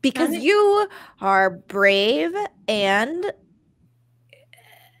 Because you are brave and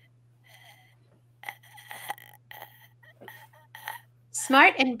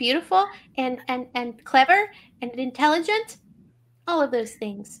smart and beautiful and clever and intelligent. All of those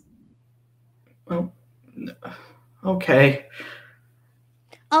things. Well, okay.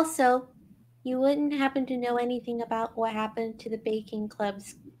 Also, you wouldn't happen to know anything about what happened to the baking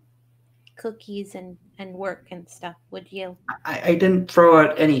club's cookies and work and stuff, would you? I didn't throw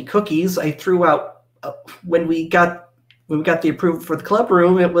out any cookies. I threw out when we got the approval for the club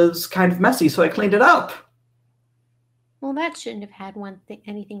room. It was kind of messy, so I cleaned it up. Well, that shouldn't have had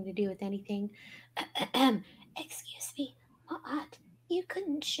anything to do with anything. Excuse me, Aunt, you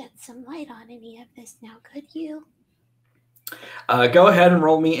couldn't shed some light on any of this now, could you? Go ahead and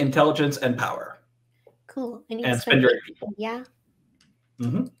roll me intelligence and power. Cool. And spend your AP. Yeah.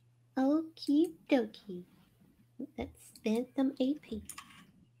 Mm-hmm. Okie dokie. Let's spend some AP.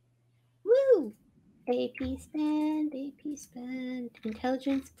 Woo! AP spend.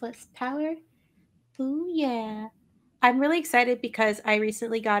 Intelligence plus power. Ooh, yeah. I'm really excited because I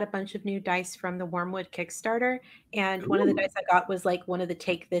recently got a bunch of new dice from the Wormwood Kickstarter, and one of the dice I got was like one of the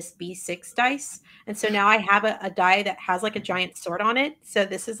Take This B6 dice, and so now I have a die that has like a giant sword on it. So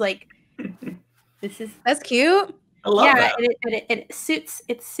this is that's cute. I love that. It suits.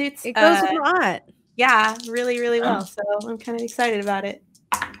 It goes a lot. Yeah, really, really well. So I'm kind of excited about it.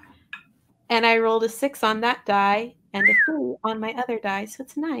 And I rolled a 6 on that die and a 3 on my other die, so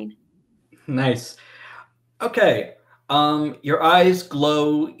it's 9. Nice. Okay. Your eyes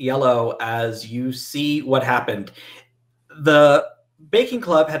glow yellow as you see what happened. The baking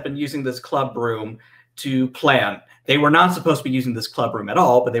club had been using this club room to plan. They were not supposed to be using this club room at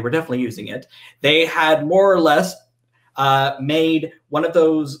all, but they were definitely using it. They had more or less made one of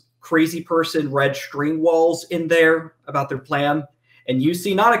those crazy person red string walls in there about their plan. And you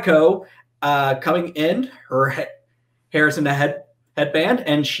see Nanako coming in. Her hair is in a headband,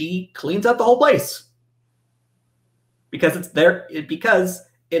 and she cleans up the whole place. Because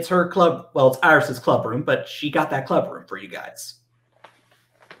it's her club. Well, it's Iris's club room, but she got that club room for you guys.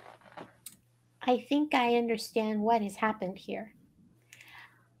 I think I understand what has happened here.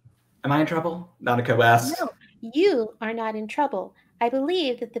 Am I in trouble? Nanako asks. No, you are not in trouble. I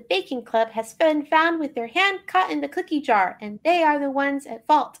believe that the baking club has been found with their hand caught in the cookie jar, and they are the ones at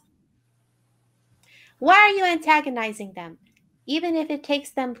fault. Why are you antagonizing them? Even if it takes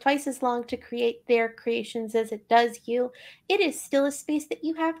them twice as long to create their creations as it does you, it is still a space that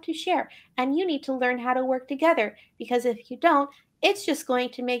you have to share, and you need to learn how to work together, because if you don't, it's just going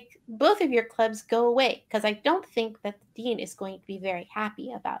to make both of your clubs go away, because I don't think that the dean is going to be very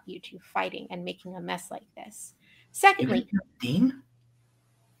happy about you two fighting and making a mess like this. Secondly, Dean?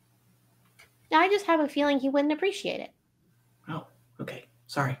 I just have a feeling he wouldn't appreciate it. Oh, okay.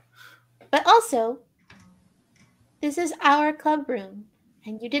 Sorry. But also, this is our club room,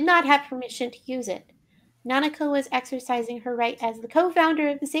 and you did not have permission to use it. Nanako was exercising her right as the co-founder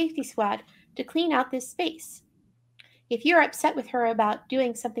of the safety squad to clean out this space. If you're upset with her about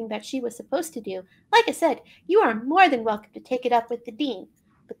doing something that she was supposed to do, like I said, you are more than welcome to take it up with the dean.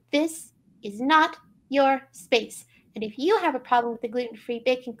 But this is not your space. And if you have a problem with the gluten-free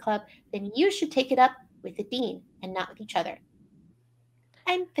baking club, then you should take it up with the dean and not with each other.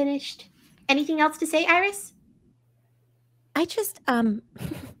 I'm finished. Anything else to say, Iris? I just,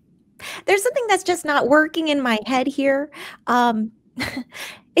 there's something that's just not working in my head here.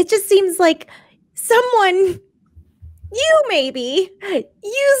 It just seems like someone, you maybe,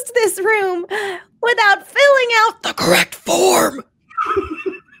 used this room without filling out the correct form.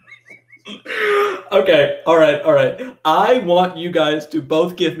 Okay, all right. I want you guys to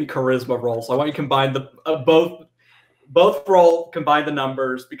both give me charisma rolls. I want you to combine the combine the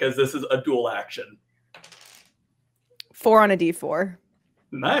numbers, because this is a dual action. 4 on a D4.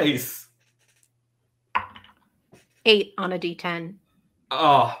 Nice. 8 on a D10.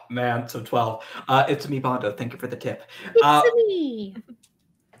 Oh man, so 12. It's me, Bondo. Thank you for the tip. It's me.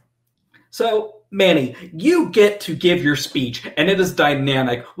 So, Manny, you get to give your speech, and it is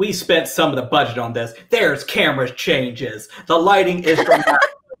dynamic. We spent some of the budget on this. There's camera changes. The lighting is dramatic.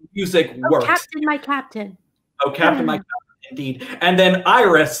 The music works. Captain, my captain. Oh, Captain, my captain. Indeed. And then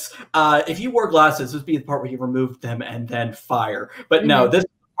Iris, if you wore glasses, this would be the part where you removed them and then fire. But no, this is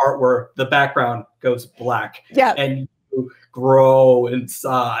the part where the background goes black. Yeah. And you grow in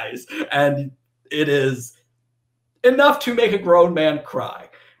size. And it is enough to make a grown man cry.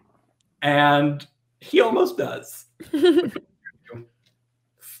 And he almost does.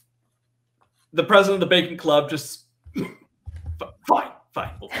 The president of the baking club just, fine,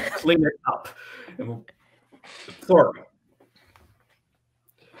 we'll clean it up. And we'll throw it.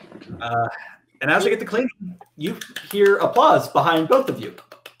 And as we get to cleaning, you hear applause behind both of you.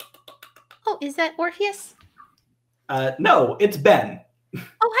 Oh, is that Orpheus? No, it's Ben. Oh,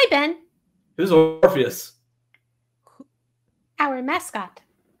 hi, Ben. Who's Orpheus? Our mascot.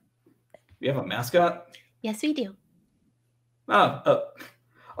 You have a mascot? Yes, we do.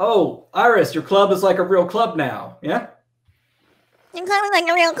 Oh, Iris, your club is like a real club now, yeah? Your club is like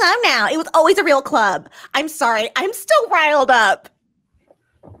a real club now. It was always a real club. I'm sorry. I'm still riled up.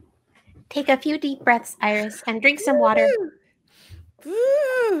 Take a few deep breaths, Iris, and drink some water.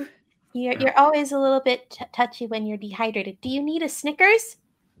 Ooh. You're always a little bit touchy when you're dehydrated. Do you need a Snickers?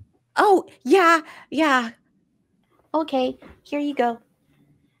 Oh, yeah. Okay, here you go.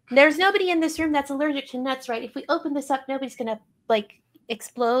 There's nobody in this room that's allergic to nuts, right? If we open this up, nobody's gonna,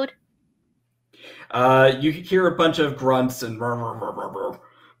 explode. You hear a bunch of grunts and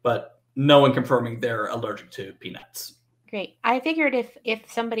but no one confirming they're allergic to peanuts. Great. I figured if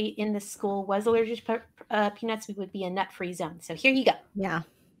somebody in this school was allergic to peanuts, we would be a nut-free zone. So here you go. Yeah.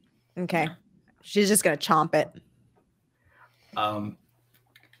 Okay. She's just gonna chomp it.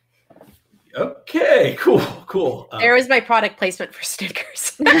 Okay, cool. There was my product placement for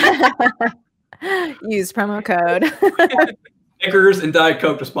Snickers. Use promo code. Snickers and Diet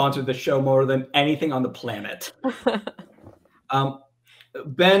Coke to sponsor the show more than anything on the planet.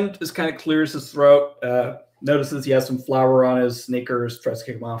 Ben just kind of clears his throat, notices he has some flour on his sneakers, tries to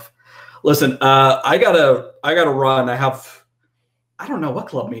kick him off. Listen, I gotta run. I don't know what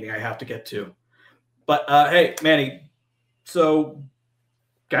club meeting I have to get to. But hey, Manny, so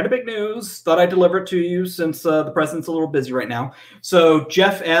kind of big news. Thought I'd deliver it to you since the president's a little busy right now. So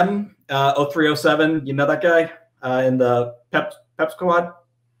Jeff M, 0307, you know that guy in the Pep squad?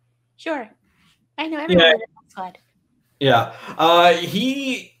 Sure. I know everyone in the Pep squad. Yeah.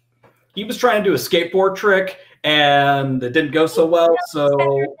 He was trying to do a skateboard trick and it didn't go so well. So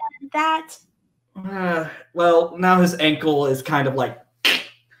that. Well, now his ankle is kind of like.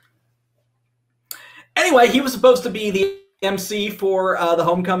 Anyway, he was supposed to be the MC for the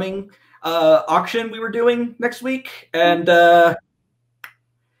homecoming auction we were doing next week, and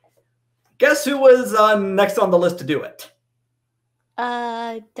guess who was next on the list to do it?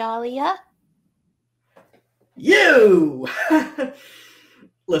 Dahlia. You.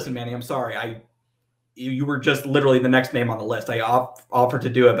 Listen, Manny, I'm sorry. You were just literally the next name on the list. I offered to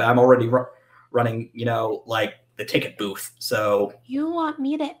do it, but I'm already running, the ticket booth. So you want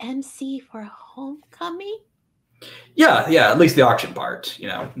me to MC for homecoming? Yeah, at least the auction part.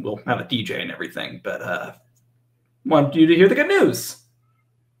 We'll have a DJ and everything, but want you to hear the good news.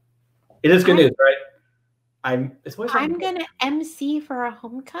 It is good news, right? I'm gonna MC for a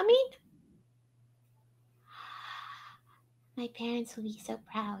homecoming? My parents will be so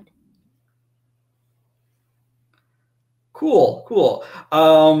proud. Cool.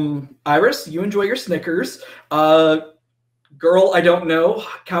 Iris, you enjoy your Snickers. Girl, I don't know,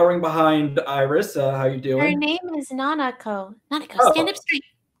 cowering behind Iris. How you doing? Her name is Nanako. Nanako, stand up straight.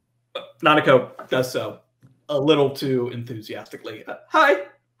 Nanako does so a little too enthusiastically. Hi.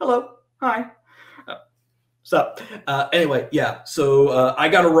 Hello. Hi. Anyway, yeah. So I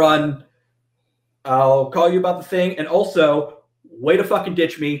got to run. I'll call you about the thing. And also, way to fucking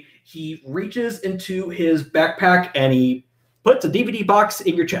ditch me. He reaches into his backpack and he puts a DVD box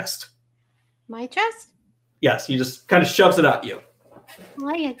in your chest. My chest? Yes, he just kind of shoves it at you.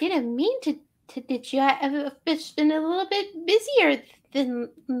 Well, I didn't mean to ditch you. I've been a little bit busier than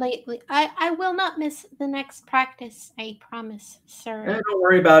lately. I will not miss the next practice, I promise, sir. Don't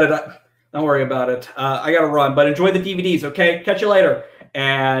worry about it. I gotta run, but enjoy the DVDs, okay? Catch you later.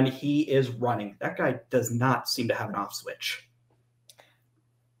 And he is running. That guy does not seem to have an off switch.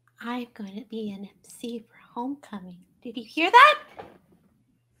 I'm going to be an MC for homecoming. Did you hear that?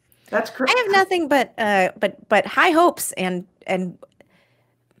 That's correct. I have nothing but high hopes, and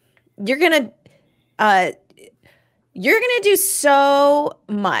you're gonna do so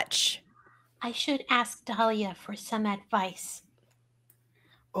much. I should ask Dahlia for some advice.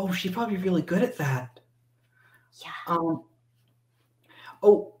 Oh, she's probably really good at that. Yeah.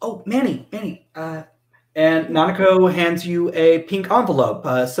 Manny. And Nanako hands you a pink envelope,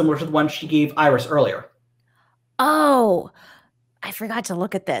 similar to the one she gave Iris earlier. Oh, I forgot to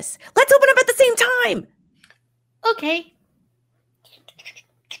look at this. Let's open up at the same time. Okay.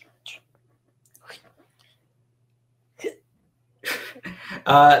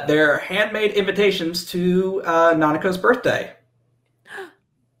 They're handmade invitations to Nanako's birthday.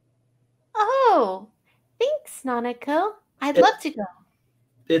 Oh, thanks, Nanako. I'd love to go.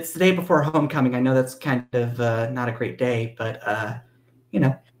 It's the day before homecoming. I know that's kind of not a great day, but you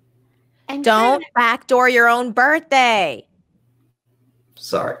know. And Don't backdoor your own birthday.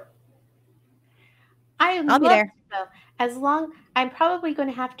 Sorry. I'll be there. So, as long, I'm probably going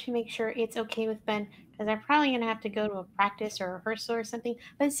to have to make sure it's okay with Ben because I'm probably going to have to go to a practice or a rehearsal or something.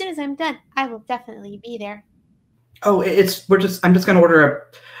 But as soon as I'm done, I will definitely be there. Oh, I'm just gonna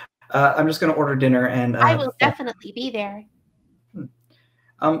order dinner and I will definitely be there.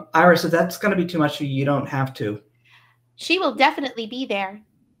 Iris, if that's gonna be too much for you, you don't have to. She will definitely be there.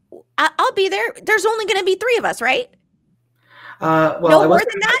 I'll be there. There's only going to be 3 of us, right? Well, no more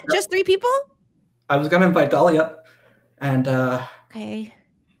than that? Just 3 people? I was gonna invite Dahlia and okay.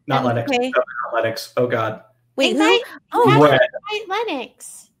 Not Lennox. Okay. No, not Lennox. Oh God. Wait, invite, who? Oh, Red. invite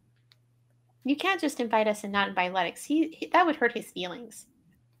Lennox. You can't just invite us and not invite Lennox. He that would hurt his feelings.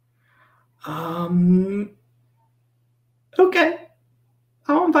 Okay.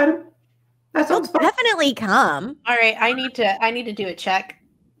 I'll invite him. That He'll sounds fun. definitely come. All right, I need to do a check.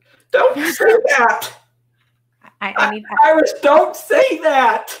 Don't say that. Iris, don't say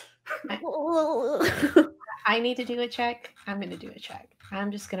that. I need to do a check. I'm going to do a check.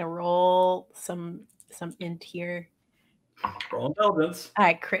 I'm just going to roll some int here. Roll intelligence. All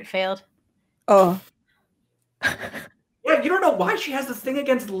right, crit failed. Oh. Yeah, you don't know why she has this thing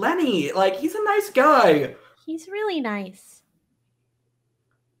against Lenny. Like, he's a nice guy. He's really nice.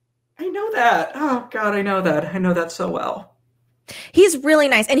 I know that. Oh God, I know that. I know that so well. He's really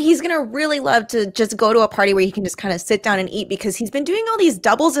nice, and he's gonna really love to just go to a party where he can just kind of sit down and eat because he's been doing all these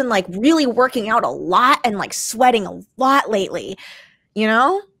doubles and like really working out a lot and like sweating a lot lately, you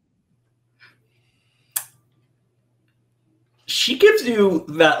know? She gives you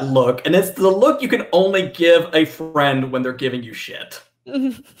that look, and it's the look you can only give a friend when they're giving you shit.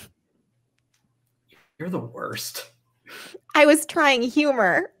 You're the worst. I was trying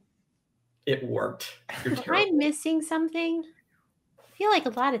humor. It worked. You're Am terrible. I missing something? I feel like a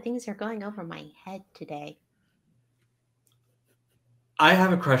lot of things are going over my head today. I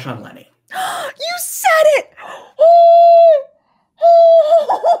have a crush on Lenny. You said it! Oh!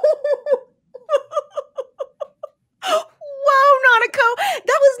 Wow, Nanako,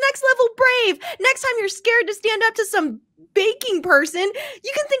 that was next level brave. Next time you're scared to stand up to some baking person,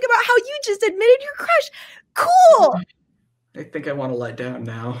 you can think about how you just admitted your crush. Cool! I think I want to lie down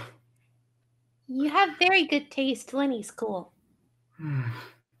now. You have very good taste. Lenny's cool.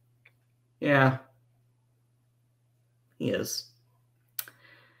 Yeah. He is.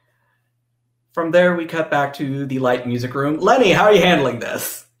 From there, we cut back to the light music room. Lenny, how are you handling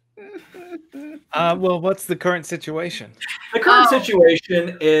this? Well, what's the current situation? The current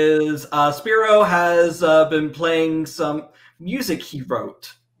situation is Spiro has been playing some music he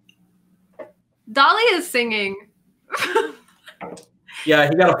wrote. Dolly is singing. Yeah,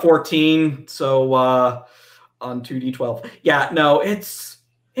 he got a 14, so on 2d12. Yeah, no, it's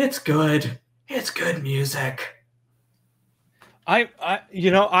good. It's good music. I'm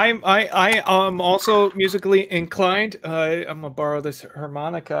also musically inclined. I'm gonna borrow this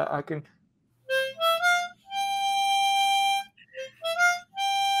harmonica. I can.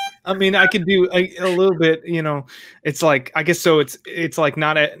 I mean, I could do a little bit. You know, it's like I guess so. It's like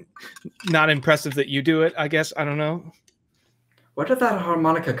not impressive that you do it. I guess I don't know. Where did that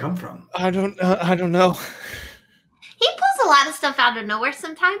harmonica come from? I don't know. He pulls a lot of stuff out of nowhere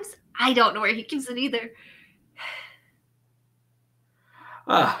sometimes. I don't know where he keeps it either.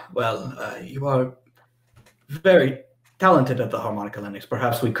 Well, you are very talented at the harmonica, Lennox.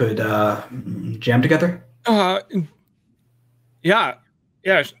 Perhaps we could jam together? Yeah,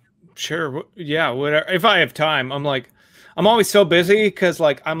 sure. Yeah, whatever. If I have time, I'm always so busy because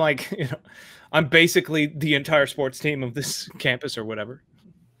I'm basically the entire sports team of this campus or whatever.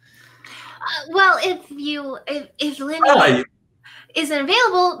 Well, if Lenny isn't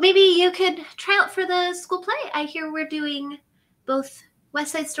available, maybe you could try out for the school play. I hear we're doing both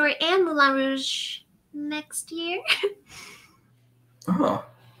West Side Story and Moulin Rouge next year. Oh,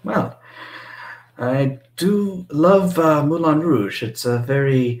 well, I do love Moulin Rouge. It's a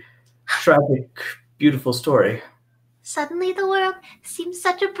very tragic, beautiful story. Suddenly the world seems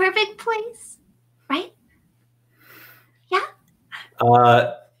such a perfect place, right? Yeah?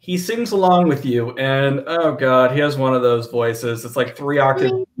 he sings along with you, and oh god, he has one of those voices. It's like 3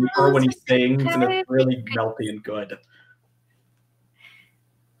 octaves deeper when he sings, and it's really melty and good.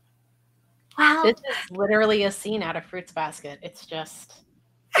 Wow. This is literally a scene out of Fruits Basket. It's just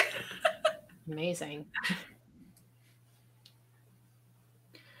amazing.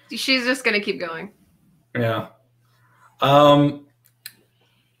 She's just gonna keep going. Yeah.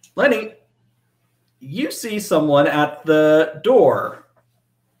 Lenny, you see someone at the door.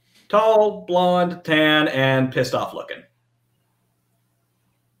 Tall, blonde, tan, and pissed off looking.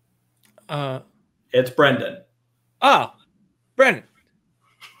 It's Brendan. Oh, Brendan.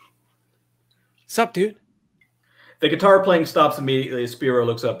 Sup, dude? The guitar playing stops immediately as Spiro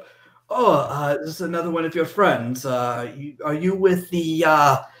looks up. Oh, this is another one of your friends. Are you with the,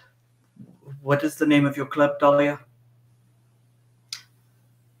 what is the name of your club, Dahlia?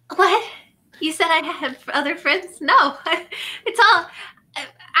 What? You said I have other friends? No. It's all...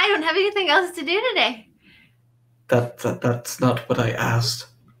 I don't have anything else to do today. That's not what I asked.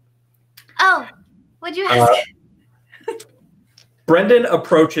 Oh, what'd you ask? Brendan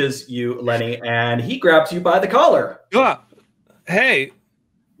approaches you, Lenny, and he grabs you by the collar. Hey.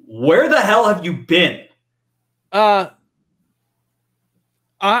 Where the hell have you been? I'm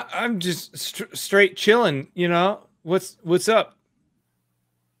just straight chilling, you know? What's up?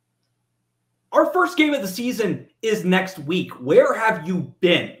 Our first game of the season is next week. Where have you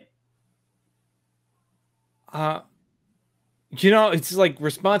been? You know, it's like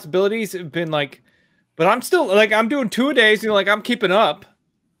responsibilities have been like, but I'm still like, I'm doing 2-a-days, you know, like I'm keeping up.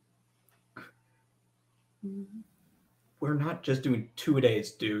 We're not just doing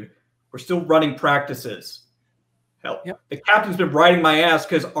 2-a-days, dude. We're still running practices. Hell, yep. The captain's been riding my ass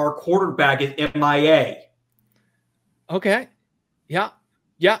because our quarterback is MIA. Okay. Yeah,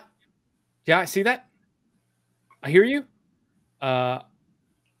 I see that. I hear you. And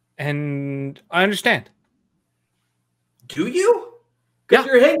I understand. Do you? Because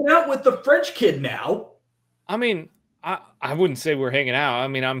you're hanging out with the French kid now. I mean, I wouldn't say we're hanging out. I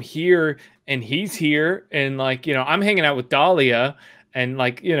mean, I'm here and he's here, and like, you know, I'm hanging out with Dahlia, and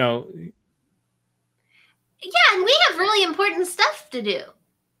like, you know. Yeah, and we have really important stuff to do.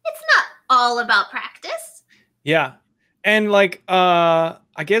 It's not all about practice. Yeah. And like, I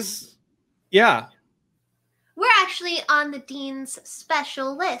guess, yeah. We're actually on the dean's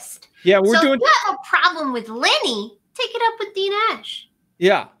special list. Yeah, we're doing. If you have a problem with Lenny, take it up with Dean Ash.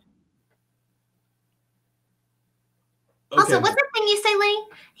 Yeah. Okay. Also, what's the thing you say, Lenny?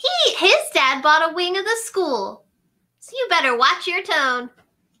 His dad bought a wing of the school, so you better watch your tone.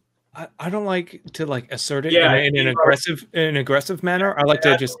 I don't like to like assert it in an aggressive manner. I like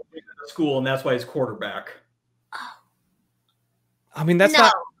to just school, and that's why he's quarterback. I mean, that's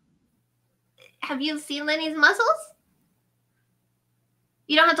not. Have you seen Lenny's muscles?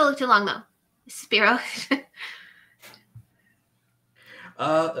 You don't have to look too long, though, Spiro.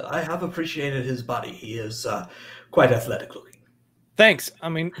 I have appreciated his body. He is quite athletic looking. Thanks. I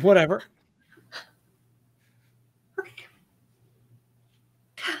mean, whatever.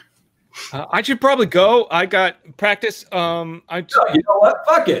 I should probably go. I got practice. You know what?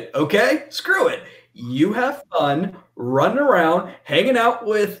 Fuck it. Okay, screw it. You have fun running around, hanging out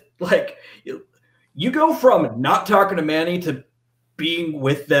with like. You go from not talking to Manny to being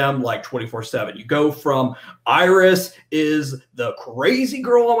with them like 24/7. You go from Iris is the crazy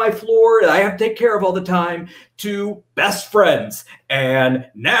girl on my floor that I have to take care of all the time to best friends.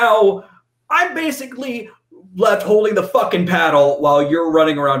 And now I'm basically left holding the fucking paddle while you're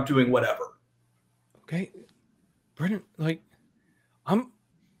running around doing whatever. Okay. Brendan, like, I'm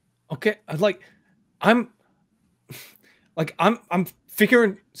okay. I'm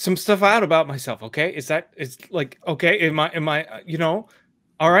figuring some stuff out about myself. Okay. It's like, okay. Am I, you know,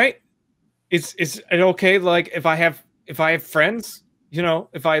 all right. Is it okay? Like if I have friends, you know,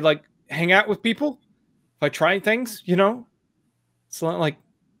 if I like hang out with people, if I try things, you know, it's not like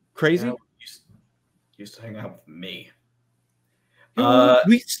crazy. You used to hang out with me.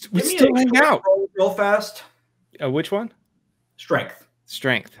 We still hang out real fast. Which one? Strength.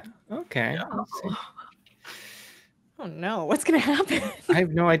 Okay. Yeah. Oh no, what's gonna happen? I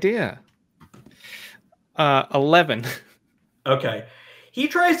have no idea. 11. Okay. He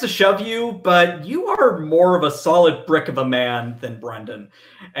tries to shove you, but you are more of a solid brick of a man than Brendan.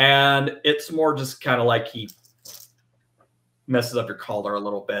 And it's more just kind of like he messes up your collar a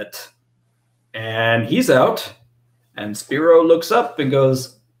little bit. And he's out. And Spiro looks up and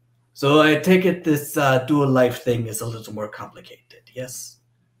goes, so I take it this dual life thing is a little more complicated, yes?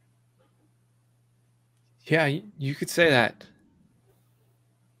 Yeah, you could say that.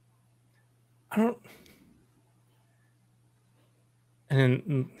 And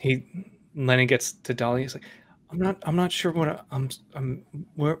then Lenny gets to Dolly. He's like, I'm not sure what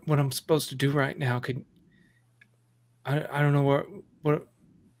what I'm supposed to do right now. I don't know what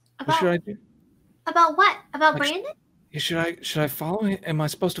should I do? About what? About Like, Brandon? Should I follow him? Am I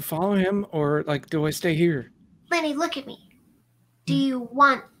supposed to follow him, or like do I stay here? Lenny, look at me. Do you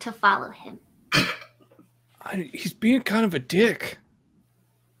want to follow him? He's being kind of a dick.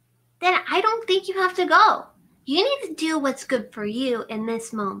 Then I don't think you have to go. You need to do what's good for you in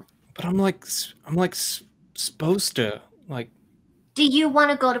this moment. But I'm like supposed to, like. Do you want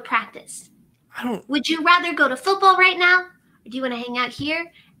to go to practice? I don't. Would you rather go to football right now? Or do you want to hang out here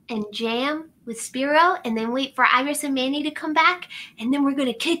and jam with Spiro and then wait for Iris and Manny to come back and then we're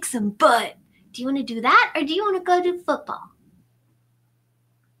going to kick some butt? Do you want to do that or do you want to go do football?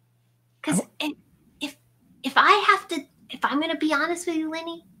 Because if I'm going to be honest with you,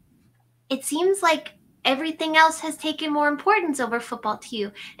 Lenny, it seems like everything else has taken more importance over football to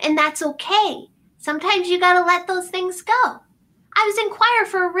you. And that's okay. Sometimes you got to let those things go. I was in choir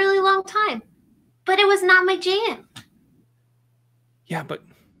for a really long time, but it was not my jam. Yeah, but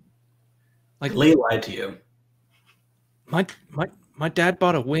like Lee lied to you. My dad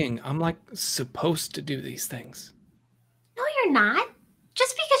bought a wing. I'm like supposed to do these things. No, you're not.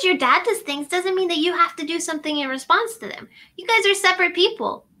 Just because your dad does things doesn't mean that you have to do something in response to them. You guys are separate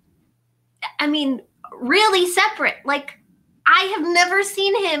people. I mean, really separate. Like, I have never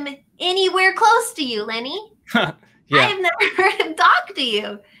seen him anywhere close to you, Lenny. Yeah. I have never heard him talk to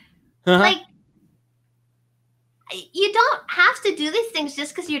you. Like, you don't have to do these things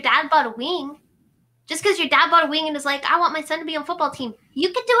just because your dad bought a wing. Just because your dad bought a wing and is like, I want my son to be on football team.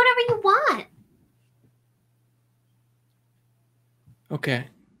 You can do whatever you want. Okay.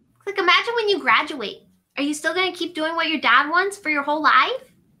 Like, imagine when you graduate. Are you still going to keep doing what your dad wants for your whole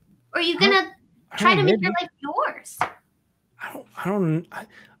life? Or are you going to try to make your life yours? I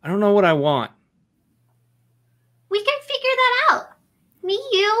don't know what I want. We can figure that out. Me,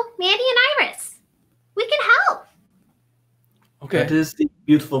 you, Mandy, and Iris. We can help. Okay. That is the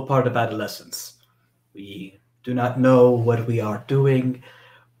beautiful part of adolescence. We do not know what we are doing,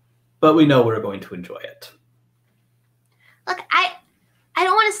 but we know we're going to enjoy it. Look, I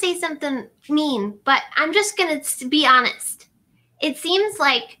don't want to say something mean, but I'm just going to be honest. It seems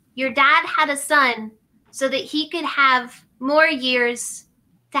like your dad had a son so that he could have more years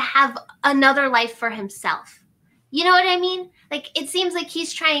to have another life for himself. You know what I mean? Like, it seems like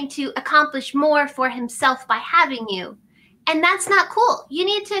he's trying to accomplish more for himself by having you. And that's not cool. You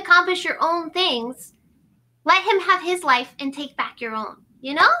need to accomplish your own things. Let him have his life and take back your own.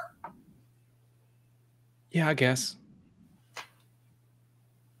 You know? Yeah, I guess.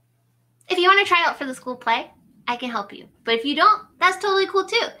 If you want to try out for the school play, I can help you. But if you don't, that's totally cool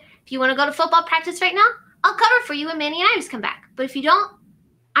too. If you want to go to football practice right now, I'll cover for you when Manny and Iris come back. But if you don't,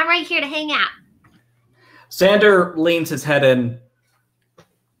 I'm right here to hang out. Sander leans his head in.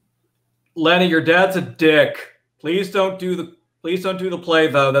 Lenny, your dad's a dick. Please don't do the play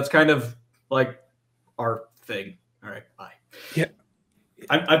though. That's kind of like our thing. All right, bye. Yeah.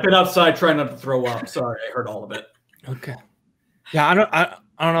 I've been outside trying not to throw up. Sorry, I heard all of it. Okay. Yeah, I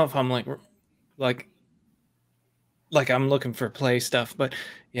don't know if I'm like I'm looking for play stuff, but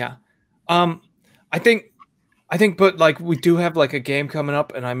yeah. I think but like we do have like a game coming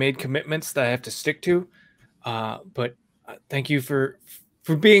up and I made commitments that I have to stick to. But thank you for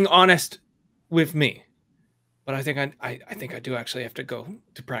being honest with me. But I think I do actually have to go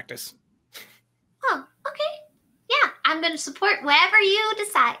to practice. Oh, okay. Yeah, I'm going to support whatever you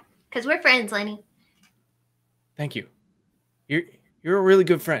decide because we're friends, Lenny. Thank you. You're a really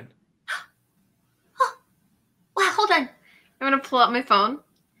good friend. Oh, wow, hold on. I'm going to pull out my phone.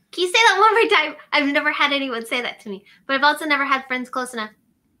 Can you say that one more time? I've never had anyone say that to me, but I've also never had friends close enough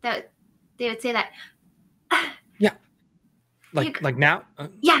that they would say that. Yeah. Like now?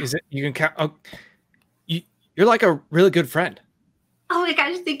 Yeah. Is it? You can count. Oh, you're like a really good friend. Oh my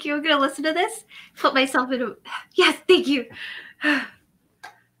gosh, thank you. I'm going to listen to this. Put myself in a... Yes, thank you. Wow.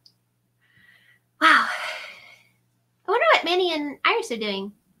 I wonder what Manny and Iris are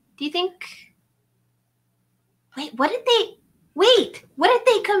doing. Do you think... Wait, what did they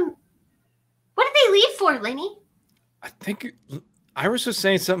leave for, Lenny? I think Iris was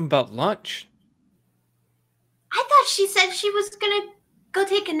saying something about lunch. I thought she said she was going to go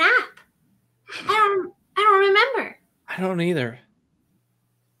take a nap. I don't remember. I don't either.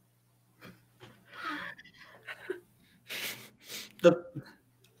 The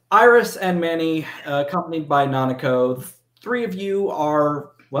Iris and Manny, accompanied by Nanako, the three of you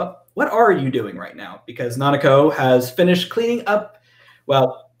are, well, what are you doing right now? Because Nanako has finished cleaning up,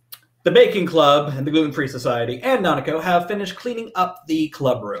 well, the Baking Club and the Gluten-Free Society and Nanako have finished cleaning up the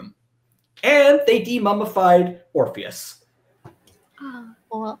club room. And they demummified Orpheus. Oh,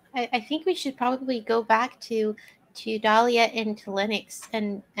 well, I think we should probably go back to Dahlia and to Lennox,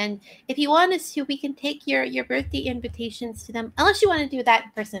 and if you want us to, we can take your birthday invitations to them. Unless you want to do that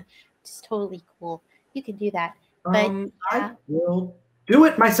in person, which is totally cool. You can do that. But I will do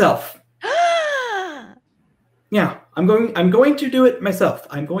it myself. Yeah, I'm going to do it myself.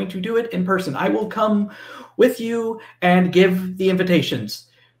 I'm going to do it in person. I will come with you and give the invitations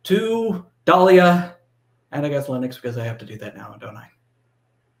to Dahlia and I guess Lennox, because I have to do that now, don't I?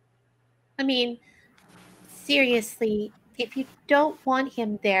 I mean, seriously, if you don't want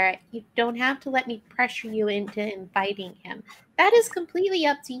him there, you don't have to let me pressure you into inviting him. That is completely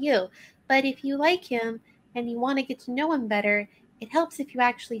up to you. But if you like him and you want to get to know him better, it helps if you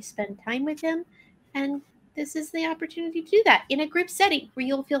actually spend time with him. And this is the opportunity to do that in a group setting where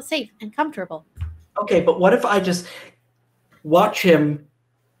you'll feel safe and comfortable. Okay, but what if I just watch him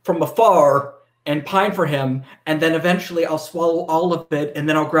from afar and pine for him, and then eventually I'll swallow all of it, and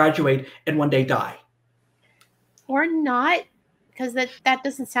then I'll graduate and one day die? Or not, because that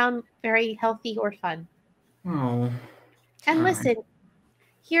doesn't sound very healthy or fun. Oh. And listen,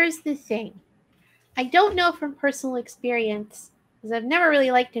 here's the thing. I don't know from personal experience, because I've never really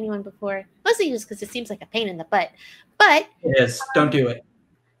liked anyone before, mostly just because it seems like a pain in the butt. But it is. Don't do it.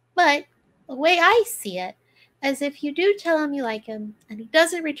 But the way I see it is if you do tell him you like him and he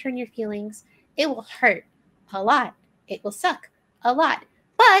doesn't return your feelings, it will hurt a lot. It will suck a lot.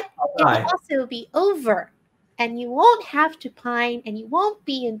 But it will also be over. And you won't have to pine and you won't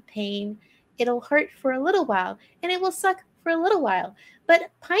be in pain. It'll hurt for a little while and it will suck for a little while. But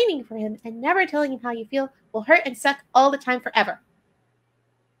pining for him and never telling him how you feel will hurt and suck all the time forever.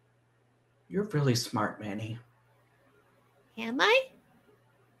 You're really smart, Manny. Am I?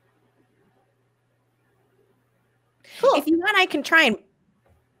 Cool. If you want, I can try and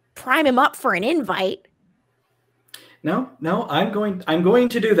prime him up for an invite. No, I'm going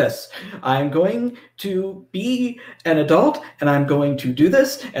to do this. I'm going to be an adult, and I'm going to do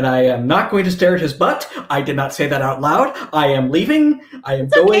this, and I am not going to stare at his butt. I did not say that out loud. I am leaving. I am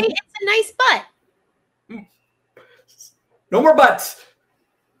going. Okay, it's a nice butt. No more butts.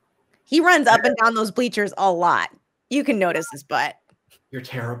 He runs up and down those bleachers a lot. You can notice his butt. You're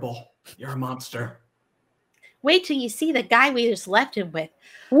terrible. You're a monster. Wait till you see the guy we just left him with.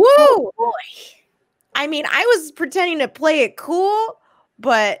 Woo! Oh, boy. I mean, I was pretending to play it cool,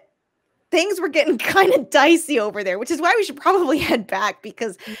 but things were getting kind of dicey over there, which is why we should probably head back,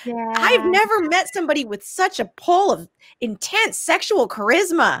 because I've never met somebody with such a pull of intense sexual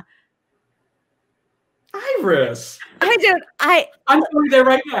charisma. Iris. I'm going there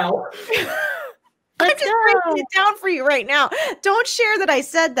right now. I'm just breaking it down for you right now. Don't share that I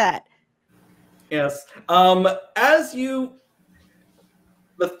said that. Yes. As the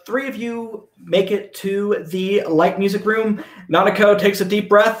three of you make it to the light music room, Nanako takes a deep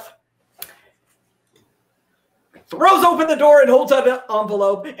breath, throws open the door and holds out an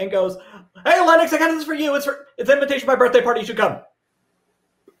envelope and goes, "Hey, Lennox, I got this for you. It's an invitation to my birthday party. You should come."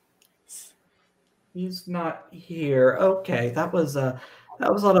 He's not here. Okay, that was a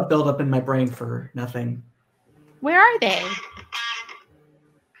lot of buildup in my brain for nothing. Where are they?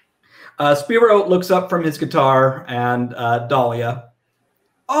 Spiro looks up from his guitar, and Dahlia.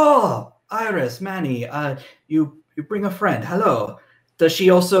 "Oh, Iris, Manny, you bring a friend. Hello. Does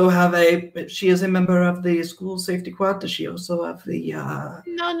she also have she is a member of the school safety quad? Does she also have the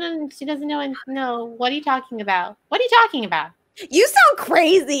No, she doesn't know. No, what are you talking about? What are you talking about? You sound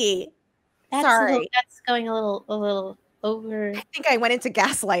crazy. Sorry. That's going a little over. I think I went into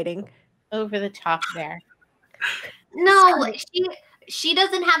gaslighting. Over the top there. No, she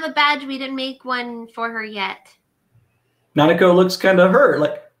doesn't have a badge. We didn't make one for her yet. Nanako looks kind of hurt,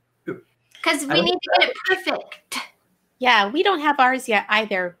 like, because we need to get it perfect. Yeah, we don't have ours yet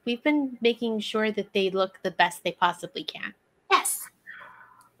either. We've been making sure that they look the best they possibly can. Yes.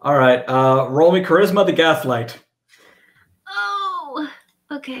 All right, roll me charisma the gaslight. Oh,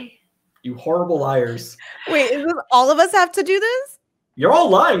 okay. You horrible liars. Wait, is this all of us have to do this? You're all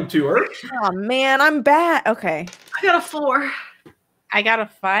lying to her. Oh, man, I'm bad. Okay. I got a 4. I got a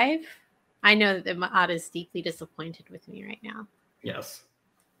 5. I know that Ma'at is deeply disappointed with me right now. Yes.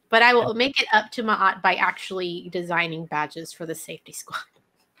 But I will make it up to Ma'at by actually designing badges for the safety squad.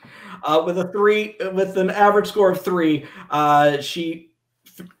 With an average score of 3, she.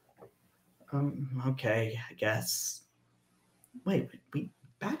 Okay, I guess. Wait,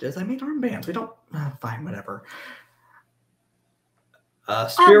 badges? I made armbands. We don't. Fine, whatever.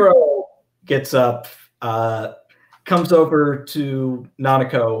 Spiro gets up. comes over to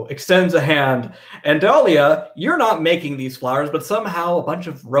Nanako, extends a hand, and Dahlia, you're not making these flowers, but somehow a bunch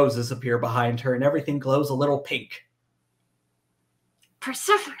of roses appear behind her and everything glows a little pink.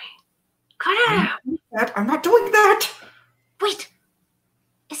 Persephone, cut it out. I'm not doing that. Wait,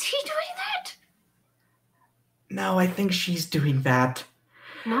 is he doing that? No, I think she's doing that.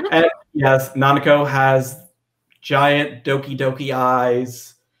 Nanako? And yes, Nanako has giant Doki Doki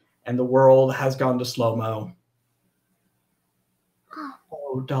eyes, and the world has gone to slow-mo.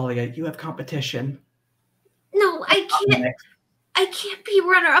 Oh, Dahlia, you have competition. No, I can't. I can't be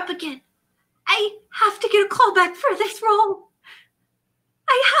runner-up again. I have to get a callback for this role.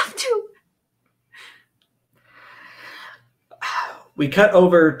 I have to. We cut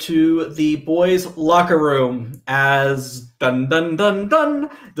over to the boys' locker room as dun dun dun dun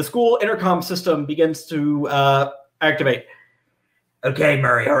the school intercom system begins to activate. Okay,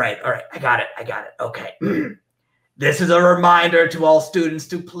 Murray. All right. I got it. Okay. This is a reminder to all students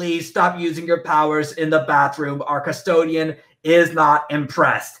to please stop using your powers in the bathroom. Our custodian is not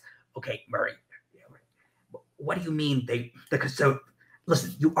impressed. Okay, Murray. What do you mean the custodian?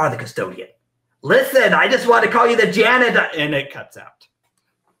 Listen, you are the custodian. Listen, I just want to call you the janitor. And it cuts out.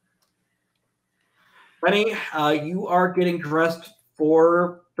 Lenny, you are getting dressed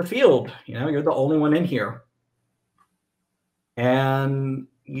for the field. You know, you're the only one in here. And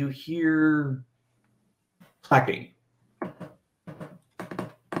you hear clacking.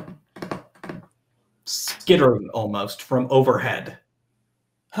 Skittering almost from overhead.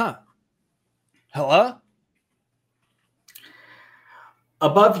 Huh. Hello?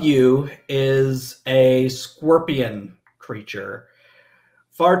 Above you is a scorpion creature.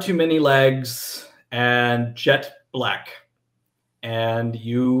 Far too many legs and jet black. And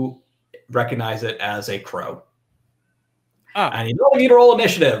you recognize it as a crow. Oh. And you don't need to roll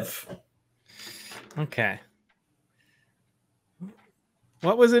initiative. Okay.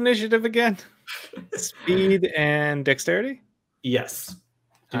 What was initiative again? Speed and dexterity? Yes.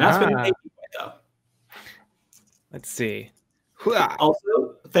 Do not spend an AP point, though. Let's see.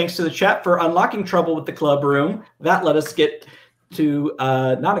 Also, thanks to the chat for unlocking trouble with the club room. That let us get to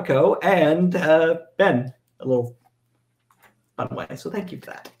Nanako and Ben a little fun way. So thank you for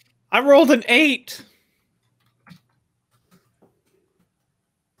that. I rolled an 8.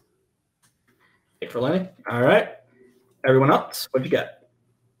 For Lenny. All right. Everyone else, what'd you get?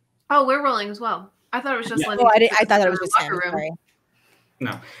 Oh, we're rolling as well. I thought it was just Lenny. Oh, I thought it was just him. room. Sorry.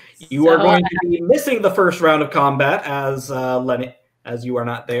 No. You are going to be missing the first round of combat as Lenny, as you are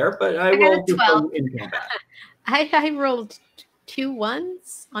not there, but I will do you in combat. I rolled 2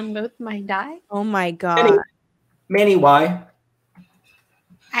 1s on both my die. Oh my god. Manny, why?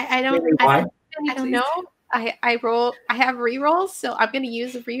 I don't know. I have rerolls, so I'm going to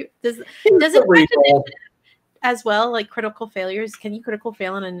use a does it reroll as well, like critical failures? Can you critical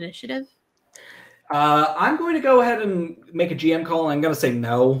fail on an initiative? I'm going to go ahead and make a GM call. I'm going to say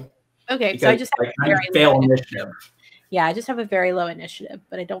no. Okay, so I just have a very fail initiative. Yeah, I just have a very low initiative,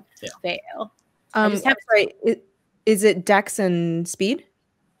 but I don't fail. I just have sorry. Is it Dex and Speed?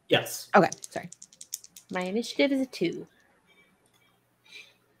 Yes. Okay, sorry. My initiative is a 2.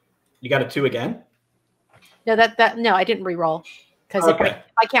 You got a 2 again? No, no, I didn't re-roll because if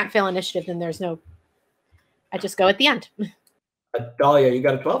I can't fail initiative, then there's no. I just go at the end. Dahlia, you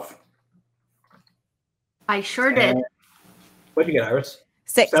got a 12? I sure did. What'd you get, Iris?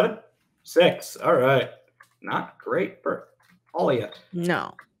 6. 7? 6. All right. Not great for all of you.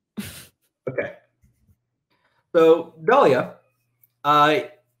 No. Okay. So, Dahlia,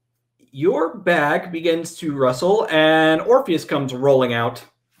 your bag begins to rustle, and Orpheus comes rolling out.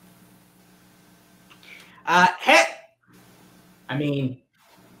 Hey! I mean,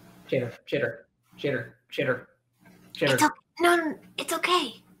 chitter. No, it's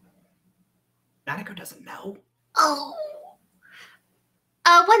okay. Nanako doesn't know. Oh.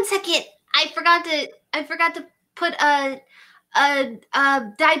 1 second. I forgot to put a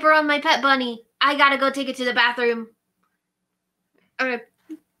diaper on my pet bunny. I gotta go take it to the bathroom. Okay.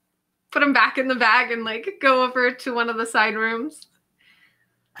 Put him back in the bag and like go over to one of the side rooms.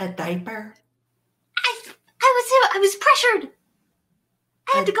 A diaper? I was pressured.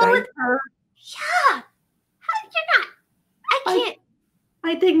 I had to go with her. Yeah. You're not. I can't.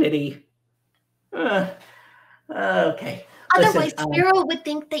 My dignity. Okay. Otherwise, Spiro would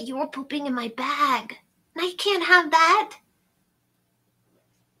think that you were pooping in my bag. And I can't have that.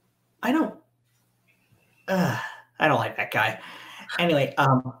 I don't like that guy. Anyway,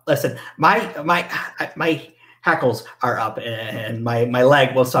 listen, my hackles are up and my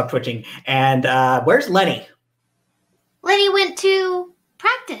leg will stop twitching. And where's Lenny? Lenny went to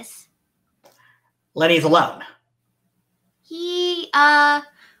practice. Lenny's alone. He, I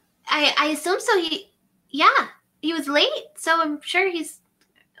assume so. He was late, so I'm sure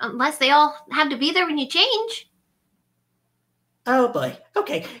unless they all have to be there when you change. Oh boy.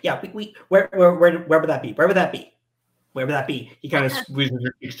 Okay. Yeah. Where would that be? Where would that be? Where would that be? He kind of squeezes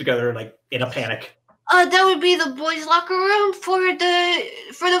his cheeks together, like in a panic. That would be the boys' locker room for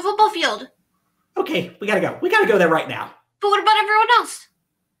the football field. Okay, we gotta go. We gotta go there right now. But what about everyone else?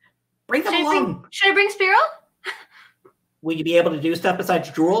 Bring them along. Should I bring Spiro? Will you be able to do stuff besides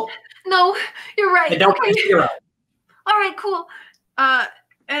drool? No, you're right. And don't bring Spiro. All right, cool.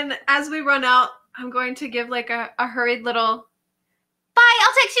 And as we run out, I'm going to give like a hurried little bye.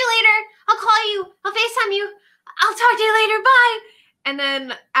 I'll text you later. I'll call you. I'll FaceTime you. I'll talk to you later. Bye. And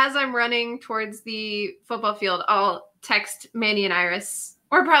then as I'm running towards the football field, I'll text Manny and Iris,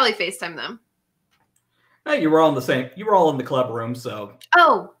 or probably FaceTime them. You were all in the same. You were all in the club room, so.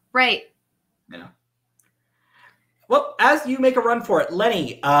 Oh, right. Yeah. Well, as you make a run for it,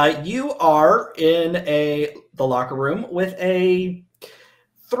 Lenny, you are in the locker room with a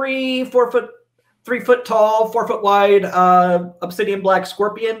 3 foot tall, 4 foot wide obsidian black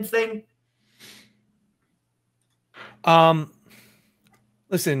scorpion thing.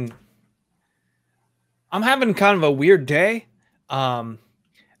 Listen, I'm having kind of a weird day. And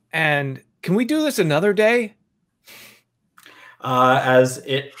can we do this another day? As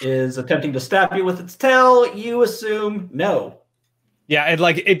it is attempting to stab you with its tail, you assume no. Yeah,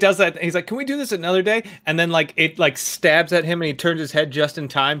 it does that. He's like, "Can we do this another day?" And then it stabs at him, and he turns his head just in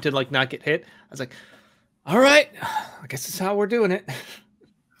time to not get hit. I was like, "All right, I guess that's how we're doing it."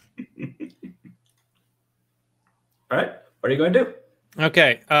 All right, what are you going to do?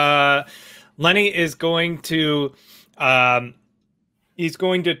 Okay, Lenny is going to he's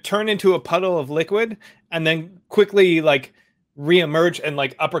going to turn into a puddle of liquid and then quickly reemerge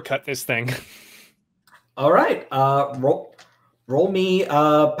and uppercut this thing. All right, roll me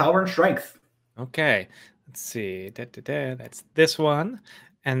power and strength. Okay, let's see. That's this one,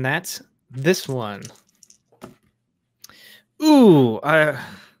 and that's this one. Ooh,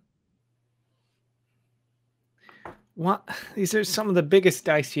 what? These are some of the biggest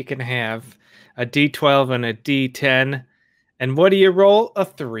dice you can have. A D12 and a D10. And what do you roll? A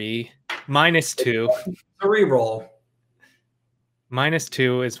 3. -2. 3 roll.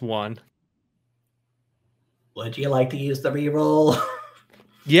 -2 is 1. Would you like to use the reroll?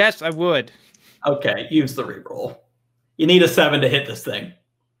 Yes, I would. Okay, use the reroll. You need a 7 to hit this thing.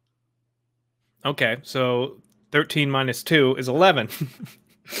 Okay, so 13 -2 is 11.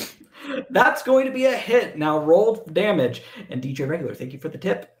 That's going to be a hit. Now roll damage. And DJ Regular, thank you for the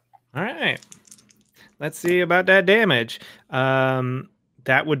tip. All right. Let's see about that damage.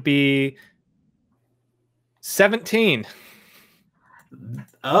 That would be 17.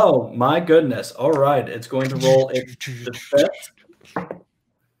 Oh, my goodness. All right. It's going to roll its defense.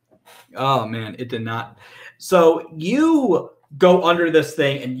 Oh, man. It did not. So you go under this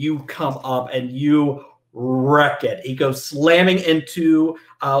thing and you come up and you wreck it. It goes slamming into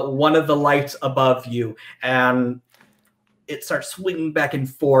one of the lights above you, and it starts swinging back and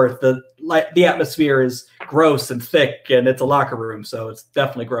forth. The atmosphere is gross and thick, and it's a locker room, so it's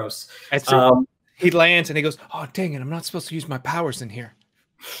definitely gross. He lands and he goes, "Oh, dang it! I'm not supposed to use my powers in here."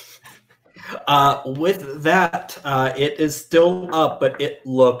 With that, it is still up, but it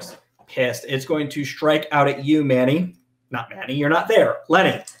looks pissed. It's going to strike out at you, Manny. Not Manny. You're not there,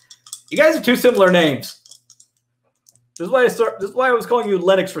 Lenny. You guys have 2 similar names. This is why I was calling you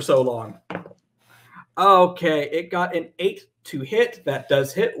Lennox for so long. Okay, it got an 8 to hit. That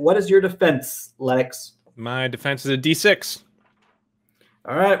does hit. What is your defense, Lennox? My defense is a D6.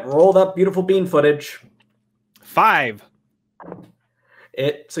 All right, roll that beautiful bean footage. 5.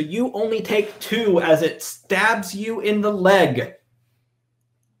 So you only take 2 as it stabs you in the leg.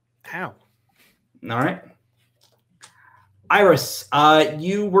 Ow. All right. Iris,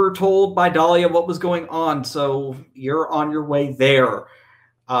 you were told by Dahlia what was going on, so you're on your way there.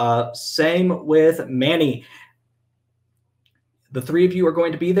 Same with Manny. The 3 of you are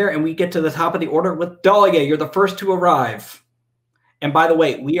going to be there, and we get to the top of the order with Dahlia. You're the first to arrive. And by the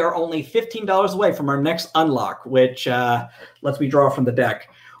way, we are only $15 away from our next unlock, which lets me draw from the deck,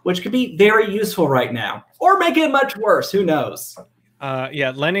 which could be very useful right now, or make it much worse. Who knows?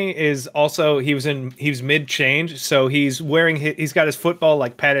 Yeah, Lenny is also he was mid change, so he's got his football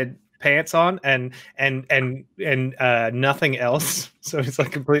padded pants on and nothing else, so he's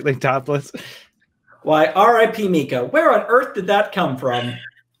completely topless. Why, R.I.P. Mika. Where on earth did that come from?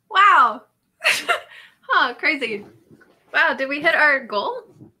 Wow. Huh, crazy. Wow, did we hit our goal?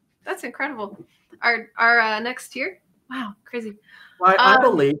 That's incredible. Our next tier? Wow, crazy. Why, I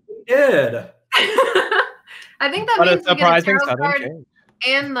believe we did. I think that But a means we get a surprising tarot sudden card change.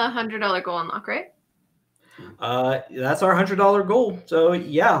 and the $100 goal unlock, right? That's our $100 goal. So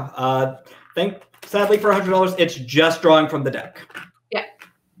yeah, sadly for $100, it's just drawing from the deck. Yeah.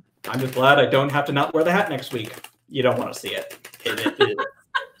 I'm just glad I don't have to not wear the hat next week. You don't want to see it. It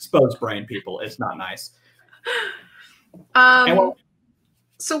expose brain people. It's not nice.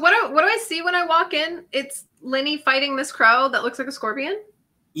 So what do I see when I walk in? It's Lenny fighting this crow that looks like a scorpion?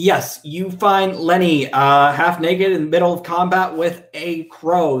 Yes, you find Lenny half naked in the middle of combat with a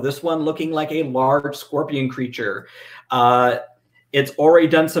crow. This one looking like a large scorpion creature. It's already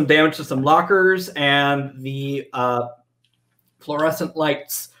done some damage to some lockers and the fluorescent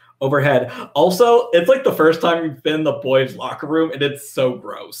lights overhead. Also, it's like the first time you've been in the boys' locker room, and it's so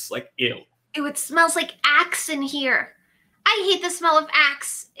gross. Like, ew. Ew, it smells like axe in here. I hate the smell of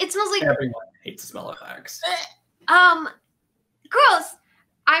axe. It smells like... Everyone hates the smell of axe. Gross.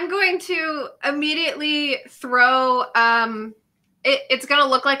 I'm going to immediately throw... It's going to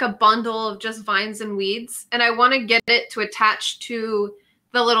look like a bundle of just vines and weeds, and I want to get it to attach to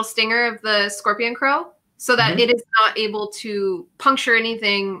the little stinger of the scorpion crow so that it is not able to puncture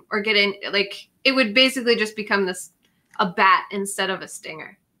anything or get in. Like, it would basically just become a bat instead of a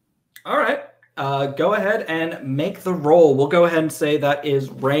stinger. All right. Go ahead and make the roll. We'll go ahead and say that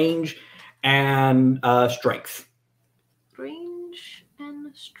is range and strength. Range and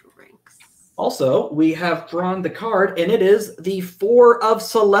strength. Also, we have drawn the card, and it is the Four of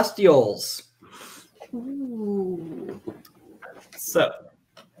Celestials. Ooh. So,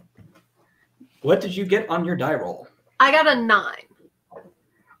 what did you get on your die roll? I got a 9.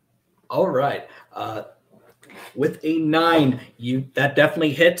 All right. With a 9, that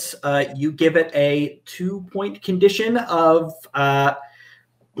definitely hits. You give it a 2-point condition of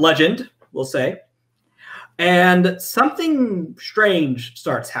legend, we'll say. And something strange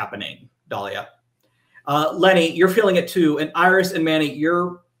starts happening, Dahlia. Lenny, you're feeling it too. And Iris and Manny,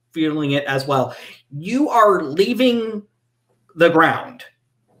 you're feeling it as well. You are leaving the ground.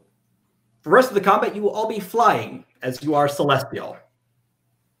 For the rest of the combat, you will all be flying as you are celestial.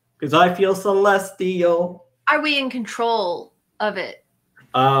 Because I feel celestial. Are we in control of it?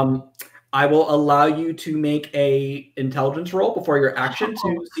 I will allow you to make a intelligence roll before your action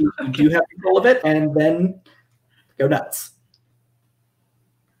to see if you do have control of it, and then go nuts.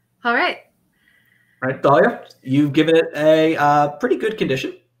 All right. All right, Dahlia, you've given it a pretty good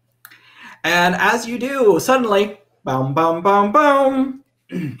condition. And as you do, suddenly, boom, boom, boom, boom.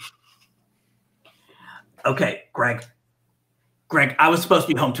 Okay, Greg. Greg, I was supposed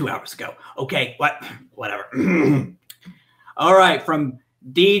to be home 2 hours ago. Okay, whatever. All right, from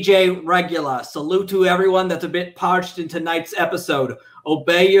DJ Regula, salute to everyone that's a bit parched in tonight's episode.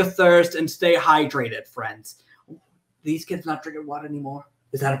 Obey your thirst and stay hydrated, friends. These kids not drinking water anymore?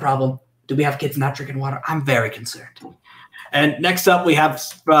 Is that a problem? Do we have kids not drinking water? I'm very concerned. And next up, we have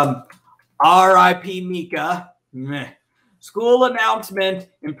from R.I.P. Mika. School announcement.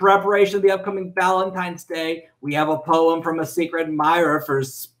 In preparation of the upcoming Valentine's Day, we have a poem from a secret admirer for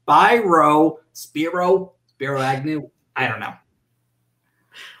Spiro Agnew. I don't know.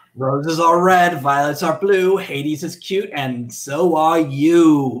 Roses are red, violets are blue, Hades is cute, and so are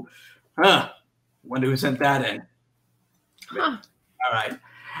you. Huh. Wonder who sent that in. Huh. All right.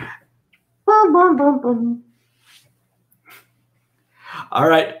 Boom, boom, boom, boom. All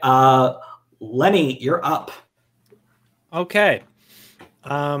right. Lenny, you're up. Okay.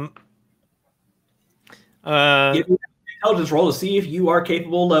 Give me an intelligence roll to see if you are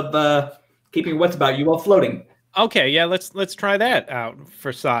capable of keeping your wits about you while floating. Okay, yeah, let's try that out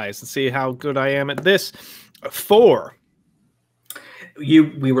for size and see how good I am at this. 4.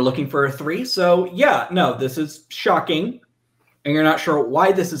 We were looking for a 3, so yeah, no, this is shocking, and you're not sure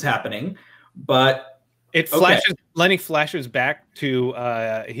why this is happening, but it flashes. Okay. Lenny flashes back to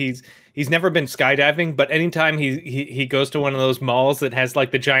he's never been skydiving, but anytime he goes to one of those malls that has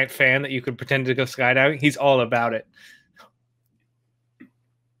like the giant fan that you could pretend to go skydiving, he's all about it.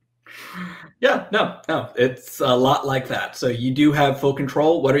 Yeah, no, it's a lot like that. So you do have full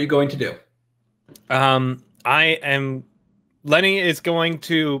control. What are you going to do? Lenny is going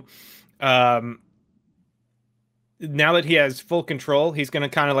to, now that he has full control, he's going to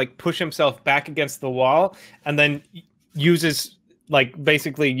kind of like push himself back against the wall and then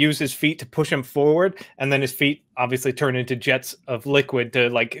basically use his feet to push him forward. And then his feet obviously turn into jets of liquid to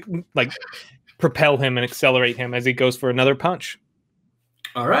like propel him and accelerate him as he goes for another punch.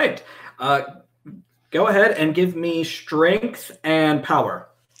 All right. Go ahead and give me strength and power.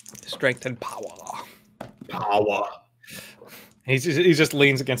 Strength and power. Power. He just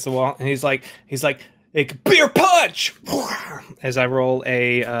leans against the wall and he's like a beer punch as I roll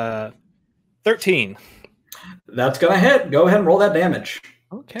a 13. That's going to hit. Go ahead and roll that damage.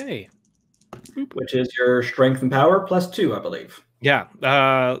 Okay. Which is your strength and power +2, I believe. Yeah.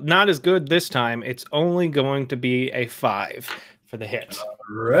 Not as good this time. It's only going to be a 5 for the hit.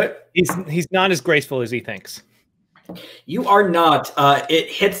 Right. He's not as graceful as he thinks. You are not. It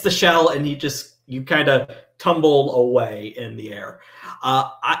hits the shell, and you kind of tumble away in the air.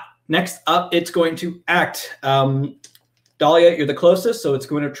 Next up, it's going to act. Dahlia, you're the closest, so it's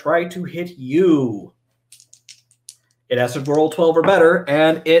going to try to hit you. It has to roll 12 or better,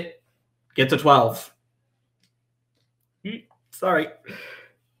 and it gets a 12. Sorry.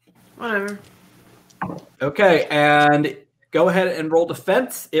 Whatever. Okay, and go ahead and roll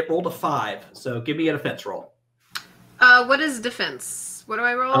defense. It rolled a 5, so give me a defense roll. What is defense? What do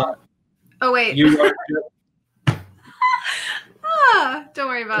I roll? Oh, wait. You are don't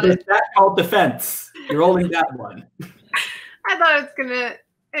worry about it. That's called defense. You're rolling that one. I thought it was gonna.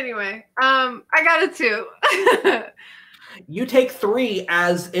 Anyway, I got a 2. You take 3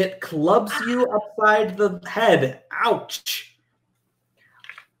 as it clubs you upside the head. Ouch.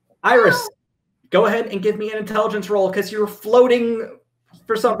 Iris, go ahead and give me an intelligence roll because you're floating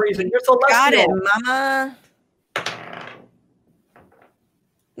for some reason. You're celestial. Got it, mama.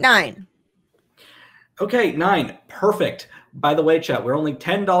 9. Okay, 9. Perfect. By the way, chat, we're only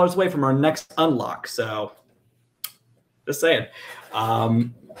 $10 away from our next unlock, so just saying.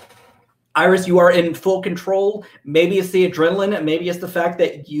 Iris, you are in full control. Maybe it's the adrenaline. Maybe it's the fact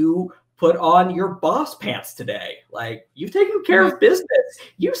that you put on your boss pants today. Like, you've taken care of business.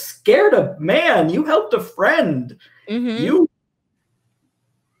 You scared a man. You helped a friend. You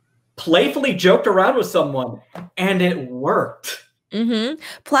playfully joked around with someone, and it worked.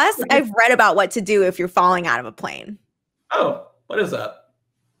 Plus, I've read about what to do if you're falling out of a plane. Oh, what is that?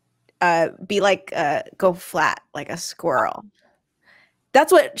 Be like, go flat like a squirrel.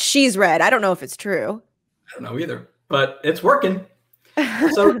 That's what she's read. I don't know if it's true. I don't know either, but it's working.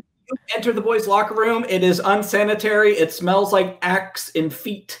 So you enter the boys' locker room. It is unsanitary. It smells like axe and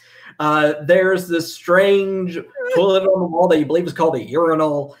feet. There's this strange toilet on the wall that you believe is called a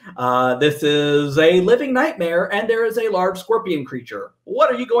urinal. This is a living nightmare, and there is a large scorpion creature.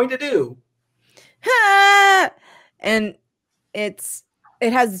 What are you going to do? And it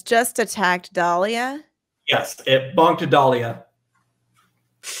has just attacked Dahlia. Yes, it bonked Dahlia.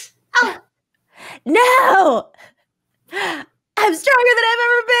 Oh no! I'm stronger than I've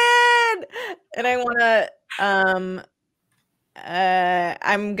ever been, and I want to.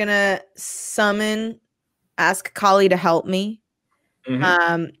 I'm gonna ask Kali to help me.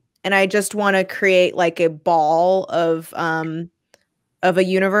 And I just want to create like a ball of a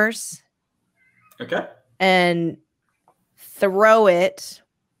universe. Okay. And throw it.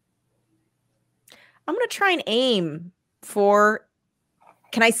 I'm gonna try and aim for.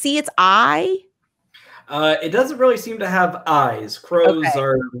 Can I see its eye? It doesn't really seem to have eyes. Crows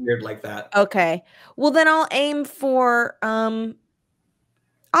are weird like that. Okay. Well, then I'll aim for I'll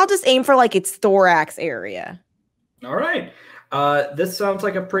just aim for like its thorax area. All right. This sounds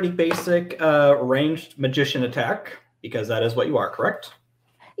like a pretty basic ranged magician attack because that is what you are, correct?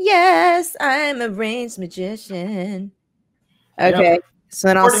 Yes, I'm a ranged magician. Okay. Yep. So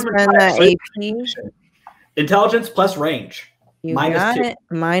then I'll spend that AP. Intelligence plus range. You got it.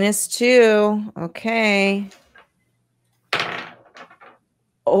 -2. Okay.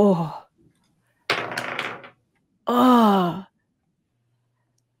 Oh.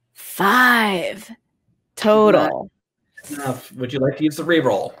 5 total. Enough. Would you like to use the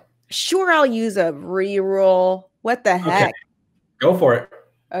reroll? Sure, I'll use a reroll. What the heck? Okay. Go for it.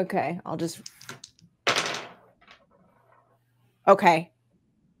 Okay, I'll just. Okay.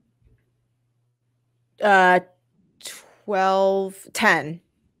 12, 10.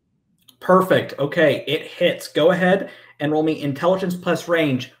 Perfect. Okay, it hits. Go ahead and roll me intelligence plus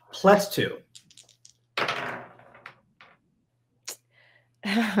range +2.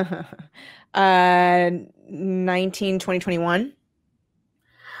 19, 20, 21.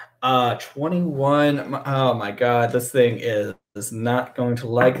 21. Oh my god, this thing is not going to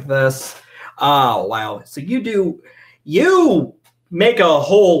like this. Oh wow. So you make a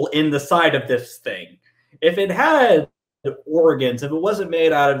hole in the side of this thing. If it had organs, if it wasn't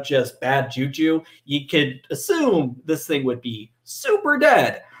made out of just bad juju, you could assume this thing would be super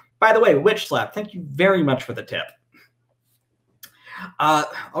dead. By the way, Witch Slap, thank you very much for the tip.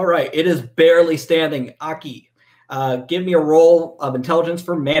 All right, it is barely standing. Aki, give me a roll of intelligence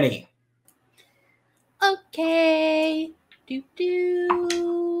for Manny. Okay.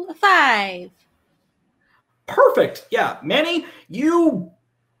 A 5. Perfect. Yeah, Manny, you're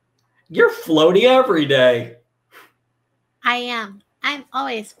floaty every day. I am. I'm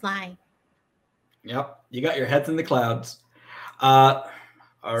always flying. Yep, you got your heads in the clouds. All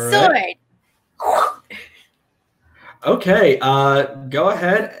right. Sword. Okay, go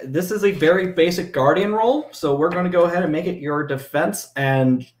ahead. This is a very basic guardian roll, so we're going to go ahead and make it your defense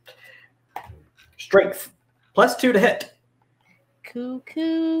and strength. +2 to hit.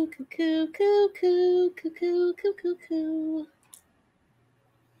 Cuckoo, cuckoo, cuckoo, cuckoo, cuckoo, cuckoo.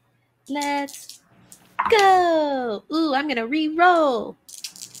 Let's go. Ooh, I'm going to re-roll.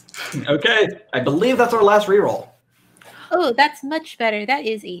 Okay, I believe that's our last reroll. Oh, that's much better. That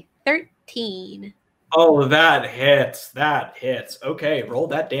is a 13. Oh, that hits. That hits. Okay, roll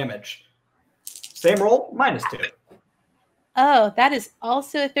that damage. Same roll, -2. Oh, that is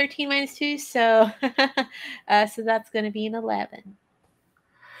also a 13 minus 2, so so that's going to be an 11.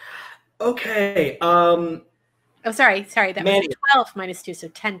 Okay, Oh, sorry. That Manny. was 12 minus 2, so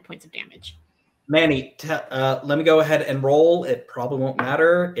 10 points of damage. Manny, let me go ahead and roll. It probably won't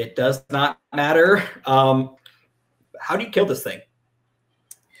matter. It does not matter. How do you kill this thing?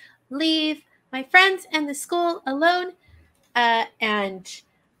 Leave my friends and the school alone. And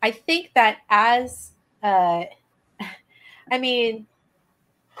I think that as, I mean,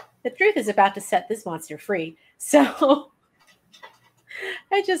 the truth is about to set this monster free. So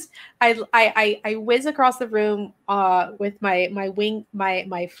I whiz across the room with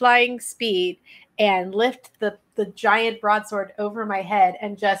my flying speed and lift the giant broadsword over my head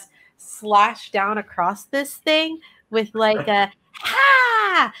and just slash down across this thing with like a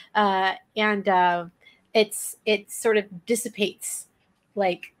ha, and it sort of dissipates,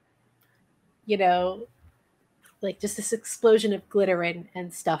 like, you know, like just this explosion of glitter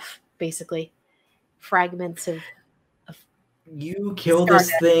and stuff, basically fragments of. You kill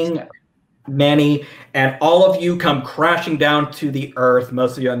this thing, Manny, and all of you come crashing down to the earth.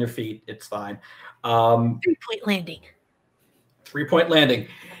 Most of you on your feet. It's fine. 3-point landing. 3-point landing.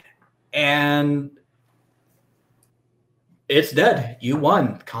 And it's dead. You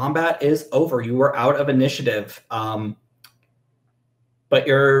won. Combat is over. You were out of initiative. But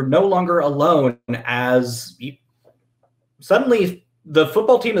you're no longer alone, as suddenly the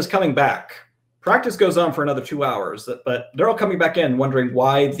football team is coming back. Practice goes on for another 2 hours, but they're all coming back in wondering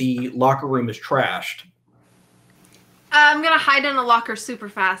why the locker room is trashed. I'm going to hide in a locker super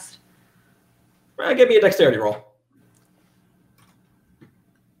fast. Give me a dexterity roll.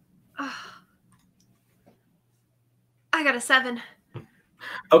 I got a 7.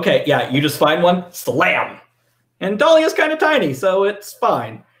 Okay, yeah, you just find one, slam. And Dahlia's kind of tiny, so it's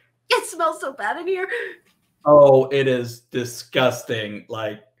fine. It smells so bad in here. Oh, it is disgusting.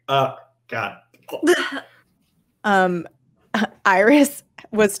 Like, God. Iris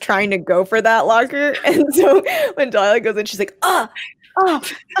was trying to go for that locker, and so when Dahlia goes in, she's like, and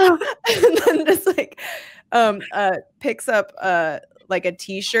then just like picks up like a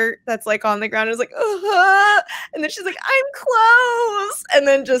t-shirt that's like on the ground and is like, and then she's like, I'm close, and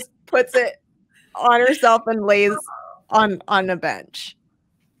then just puts it on herself and lays on a bench.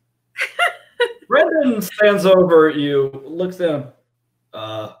 Brendan stands over at you, looks down.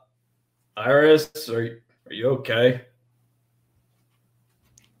 Iris, are you okay?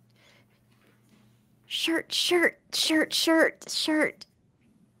 Shirt.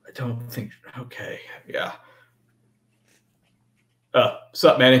 I don't think. Okay, yeah. What's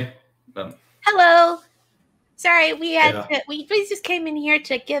up, Manny? Hello. Sorry, we just came in here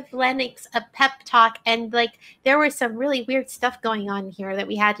to give Lennox a pep talk, and like there was some really weird stuff going on here that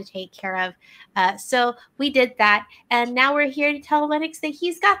we had to take care of. So we did that, and now we're here to tell Lennox that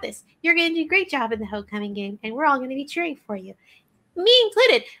he's got this. You're going to do a great job in the homecoming game, and we're all going to be cheering for you, me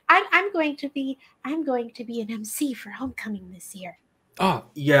included. I'm going to be an MC for homecoming this year. Oh,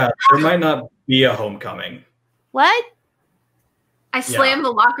 yeah, there might not be a homecoming. What? I slammed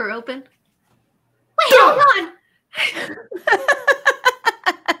the locker open. Wait, hold on.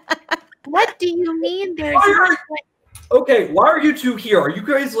 What do you mean there's Okay, why are you two here? Are you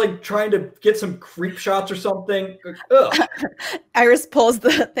guys like trying to get some creep shots or something? Ugh. Iris pulls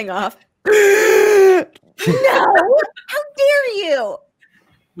the thing off. No! How dare you?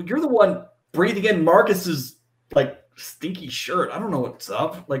 Well, you're the one breathing in Marcus's like stinky shirt. I don't know what's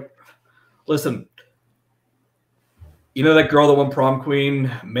up. Like, listen, you know that girl that won prom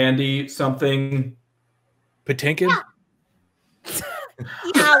queen, Mandy something? Patinkin?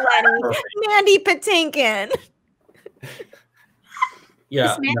 Yeah, Lenny. Mandy Patinkin.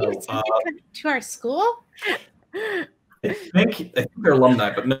 Yeah, Is Mandy coming to our school? I think they're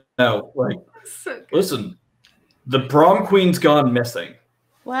alumni, but no, like, So good. listen, the prom queen's gone missing.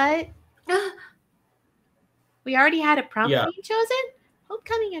 What? We already had a prom Yeah. queen chosen?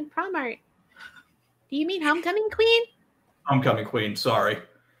 Homecoming and prom art. Do you mean homecoming queen? Homecoming queen, sorry.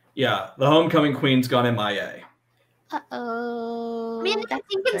 Yeah, the homecoming queen's gone MIA. Uh-oh. Mandy That's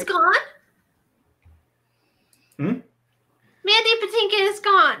Patinkin's good. gone? Hmm? Mandy Patinkin is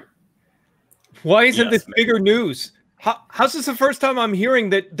gone. Why isn't Yes, this ma'am. bigger news? How's this the first time I'm hearing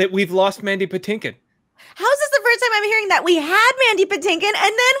that we've lost Mandy Patinkin? How's this the first time I'm hearing that we had Mandy Patinkin and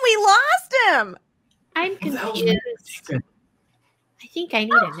then we lost him? I'm Who the hell's Mandy confused. Patinkin? I think I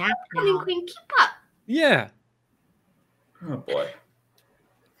need a nap Homecoming now. queen, keep up. Yeah. Oh boy.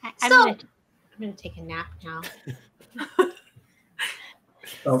 I'm So- gonna take a nap now.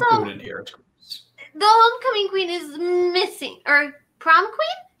 Don't So- do it in here. The homecoming queen is missing. Or prom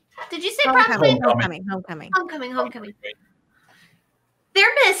queen? Did you say prom queen? Homecoming. Homecoming.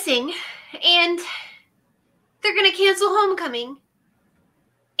 They're missing, and they're going to cancel homecoming.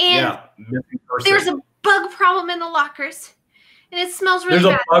 And Yeah, missing person. there's a bug problem in the lockers, and it smells really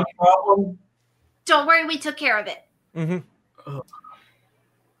There's a bad. bug problem. Don't worry, we took care of it. Mm-hmm.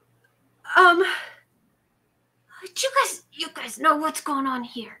 You guys know what's going on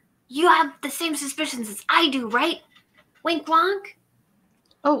here. You have the same suspicions as I do, right? Wink wonk.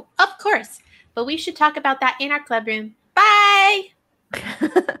 Oh, of course. But we should talk about that in our club room. Bye. School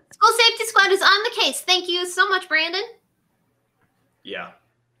safety squad is on the case. Thank you so much, Brandon. Yeah.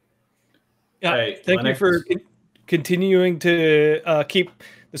 Yeah. Hey, Thank Lennox. you for continuing to keep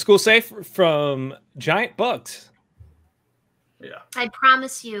the school safe from giant bugs. Yeah. I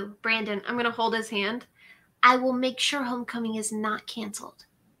promise you, Brandon, I'm going to hold his hand. I will make sure homecoming is not canceled.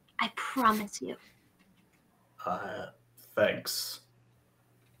 I promise you. Thanks.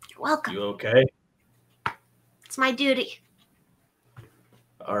 You're welcome. You okay? It's my duty.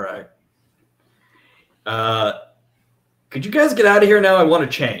 All right. Could you guys get out of here now? I want to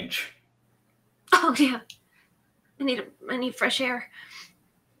change. Oh, yeah. I need fresh air.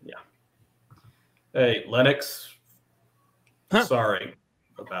 Hey, Lennox. Huh? Sorry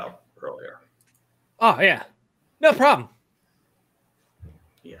about earlier. Oh, yeah. No problem.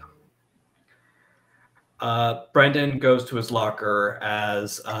 Brendan goes to his locker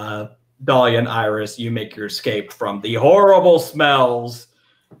as Dahlia and Iris, you make your escape from the horrible smells.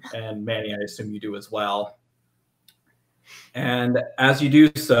 And Manny, I assume you do as well. And as you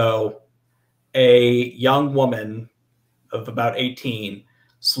do so, a young woman of about 18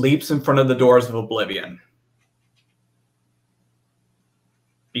 sleeps in front of the doors of Oblivion.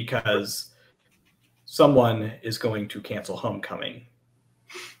 Because someone is going to cancel homecoming,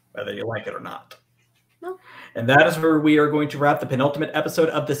 whether you like it or not. No. And that is where we are going to wrap the penultimate episode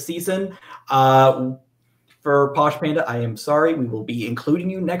of the season. For Posh Panda, I am sorry. We will be including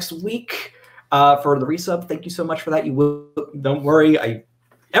you next week for the resub. Thank you so much for that. You will, don't worry.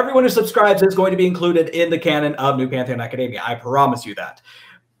 Everyone who subscribes is going to be included in the canon of New Pantheon Academia. I promise you that.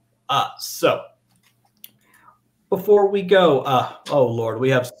 So before we go, oh Lord, we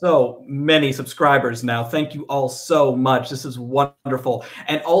have so many subscribers now. Thank you all so much. This is wonderful.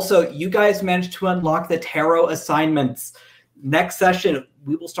 And also, you guys managed to unlock the tarot assignments. Next session,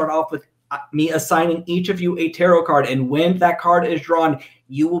 we will start off with me assigning each of you a tarot card. And when that card is drawn,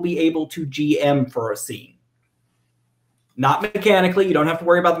 you will be able to GM for a scene. Not mechanically. You don't have to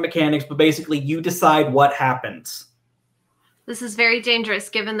worry about the mechanics, but basically you decide what happens. This is very dangerous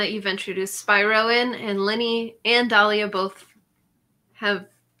given that you've introduced Spyro in, and Lenny and Dahlia both have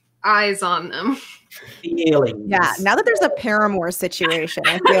eyes on them. Feelings. Yeah, now that there's a paramour situation,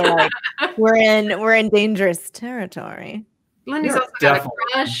 I feel like we're in dangerous territory. Lenny's Yeah, also got a definitely.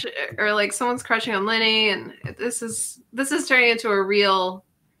 crush, or like someone's crushing on Lenny, and this is turning into a real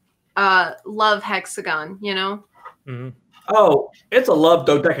love hexagon, you know? Mm-hmm. Oh, it's a love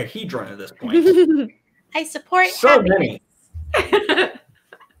dodecahedron at this point. I support So happiness. many.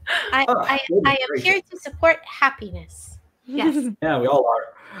 I goodness am gracious. here to support happiness. Yes, Yeah, we all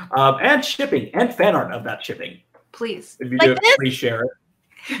are. And shipping and fan art of that shipping. please. If you Like do it, this? please share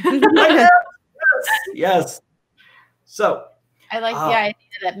it. Yes. So, I like Ah. the idea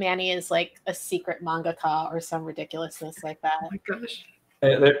that Manny is like a secret mangaka or some ridiculousness like that. Oh my gosh.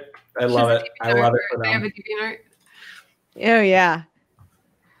 I love it. I love it for They have them. a DeviantArt. Oh yeah.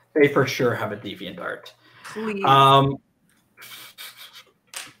 They for sure have a deviant art. Please.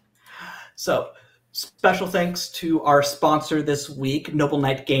 So, special thanks to our sponsor this week, Noble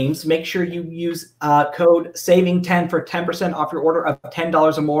Knight Games. Make sure you use code SAVING10 for 10% off your order of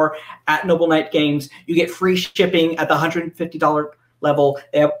 $10 or more at Noble Knight Games. You get free shipping at the $150 level.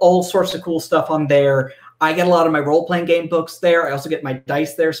 They have all sorts of cool stuff on there. I get a lot of my role-playing game books there. I also get my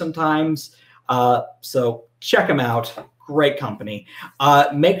dice there sometimes. So check them out. Great company.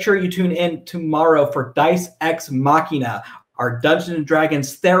 Make sure you tune in tomorrow for Dice Ex Machina, our Dungeons &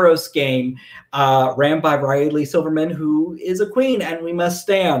 Dragons Theros game, ran by Riley Silverman, who is a queen, and we must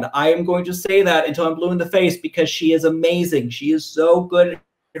stand. I am going to say that until I'm blue in the face because she is amazing. She is so good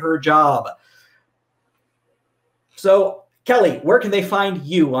at her job. So, Kelly, where can they find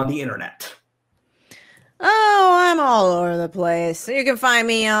you on the internet? Oh, I'm all over the place. You can find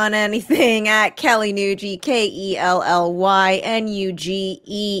me on anything at Kelly Nugie, KELLYNUGEE.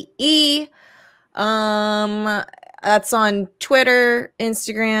 That's on Twitter,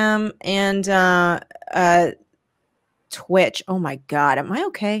 Instagram, and Twitch. Oh my God, am I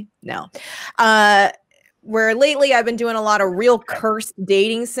okay? No. Where lately I've been doing a lot of real cursed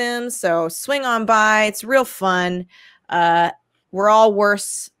dating sims, so swing on by. It's real fun. We're all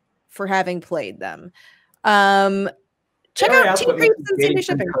worse for having played them. Check out Teen Creeps and Sydney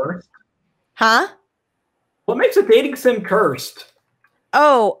Shipping. Huh? What makes a dating sim cursed?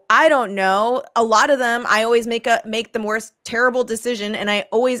 Oh, I don't know. A lot of them, I always make the worst terrible decision, and I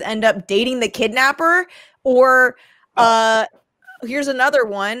always end up dating the kidnapper. Or, here's another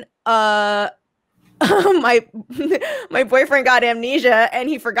one. My boyfriend got amnesia, and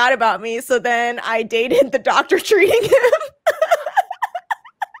he forgot about me. So then I dated the doctor treating him.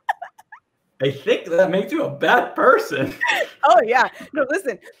 I think that makes you a bad person. Oh, yeah. No,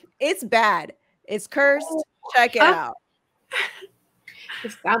 listen, it's bad. It's cursed. Check it out.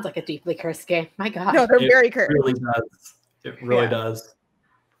 This sounds like a deeply cursed game. My God. No, they're very cursed. It really does. It really does.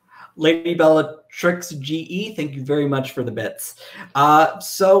 Lady Bellatrix GE, thank you very much for the bits.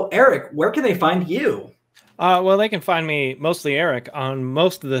 So, Eric, where can they find you? Well, they can find me, mostly Eric, on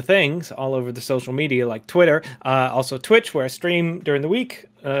most of the things all over the social media, like Twitter, also Twitch, where I stream during the week,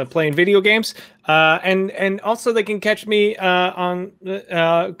 playing video games, and also they can catch me on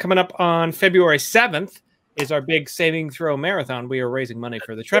coming up on February 7th. Is our big Saving Throw Marathon. We are raising money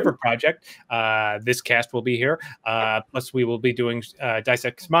for the Trevor Project. This cast will be here. Plus, we will be doing Dice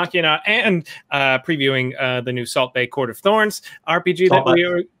Ex Machina and previewing the new Salt Bay Court of Thorns RPG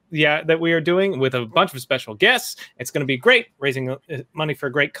that we are doing with a bunch of special guests. It's going to be great, raising money for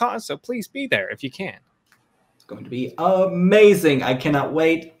a great cause. So please be there if you can. It's going to be amazing. I cannot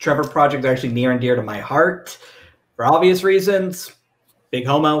wait. Trevor Project is actually near and dear to my heart for obvious reasons. Big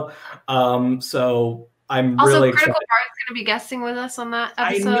homo. So I'm also, really Critical excited. Bard's going to be guesting with us on that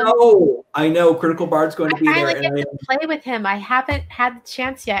episode. I know. Critical Bard's going to be there. I finally get to play with him. I haven't had the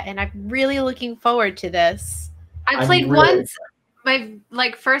chance yet, and I'm really looking forward to this. I played once my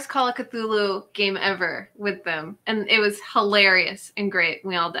first Call of Cthulhu game ever with them, and it was hilarious and great.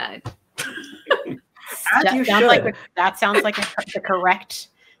 We all died. As you should. That sounds like the correct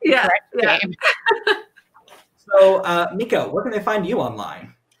game. So, Mika, where can they find you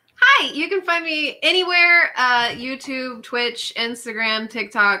online? Hi, you can find me anywhere, YouTube, Twitch, Instagram,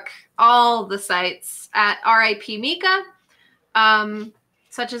 TikTok, all the sites at RIP Mika,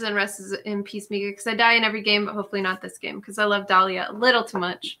 such as in Rest in Peace Mika, because I die in every game, but hopefully not this game, because I love Dahlia a little too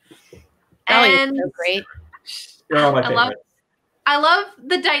much. Dahlia's so great. You're all my favorites. I love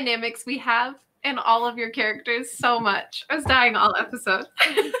the dynamics we have in all of your characters so much. I was dying all episode.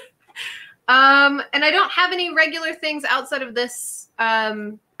 And I don't have any regular things outside of this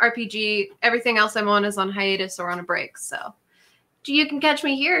RPG. Everything else I'm on is on hiatus or on a break. So you can catch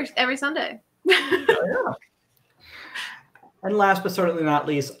me here every Sunday. Yeah. And last but certainly not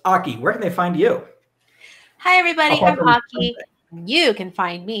least, Aki, where can they find you? Hi, everybody. I'm Aki. You can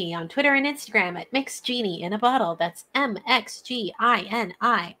find me on Twitter and Instagram at MixGenie in a Bottle. That's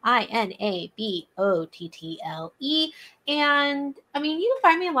MXGINIINABOTTLE. And I mean, you can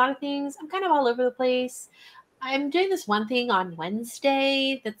find me a lot of things. I'm kind of all over the place. I'm doing this one thing on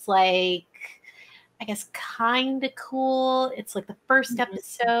Wednesday that's like, I guess, kind of cool. It's like the first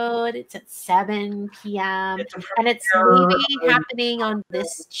episode. It's at 7 p.m. And it's maybe happening on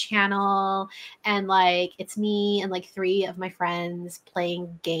this channel. And like, it's me and like 3 of my friends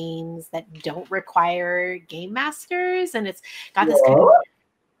playing games that don't require game masters. And it's got this kind of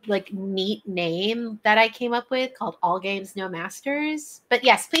like neat name that I came up with called All Games No Masters. But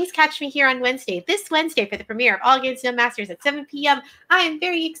yes, please catch me here on this Wednesday for the premiere of All Games No Masters at 7 p.m. I am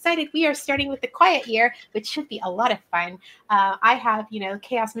very excited. We are starting with the Quiet Year, which should be a lot of fun. I have,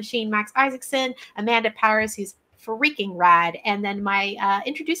 Chaos Machine Max Isaacson, Amanda Powers, who's freaking rad, and then my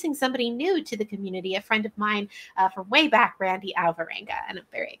introducing somebody new to the community, a friend of mine from way back, Randy Alvarenga, and I'm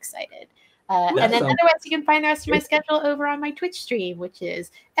very excited. And then otherwise, you can find the rest of my schedule over on my Twitch stream, which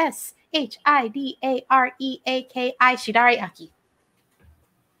is SHIDAREAKI Shidari Aki.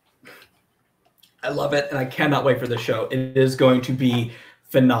 I love it, and I cannot wait for the show. It is going to be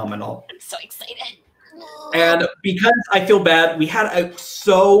phenomenal. I'm so excited. And because I feel bad, we had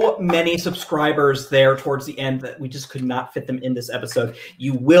so many subscribers there towards the end that we just could not fit them in this episode.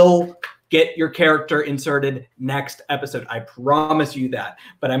 You will get your character inserted next episode. I promise you that.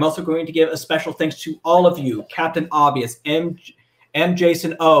 But I'm also going to give a special thanks to all of you. Captain Obvious, M.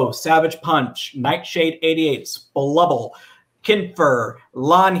 Jason O, Savage Punch, Nightshade 88, Splubble, Kinfer,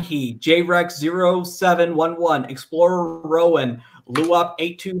 Lanhi, JREX0711, Explorer Rowan, Luop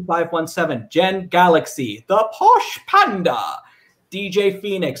 82517, Jen Galaxy, The Posh Panda, DJ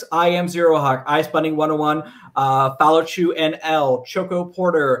Phoenix, I Am Zero Hawk, Ice Bunny 101, Falochu NL, Choco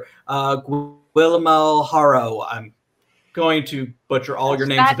Porter, Guillemel Haro. I'm going to butcher all your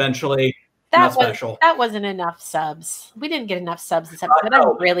names eventually. Not special. That wasn't enough subs. We didn't get enough subs this episode.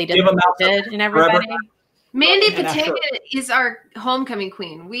 I'm really disappointed in everybody. Mandy Potato is our homecoming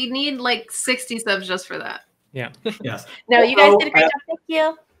queen. We need like 60 subs just for that. Yeah. Yes. No, you guys did a great job. Thank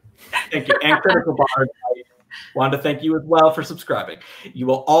you. Thank you. And Critical Bard, I wanted to thank you as well for subscribing. You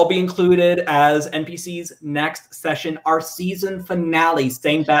will all be included as NPCs next session, our season finale.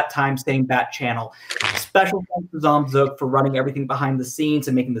 Same bat time, same bat channel. Special thanks to Zook for running everything behind the scenes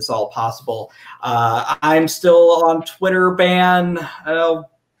and making this all possible. I'm still on Twitter ban.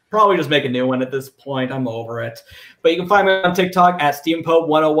 I'll probably just make a new one at this point. I'm over it. But you can find me on TikTok at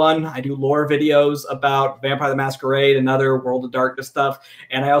SteamPope101. I do lore videos about Vampire the Masquerade and other World of Darkness stuff.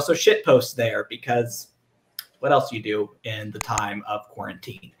 And I also shitpost there because what else do you do in the time of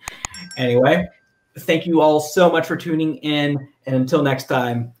quarantine? Anyway, thank you all so much for tuning in. And until next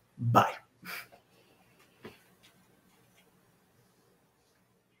time, bye.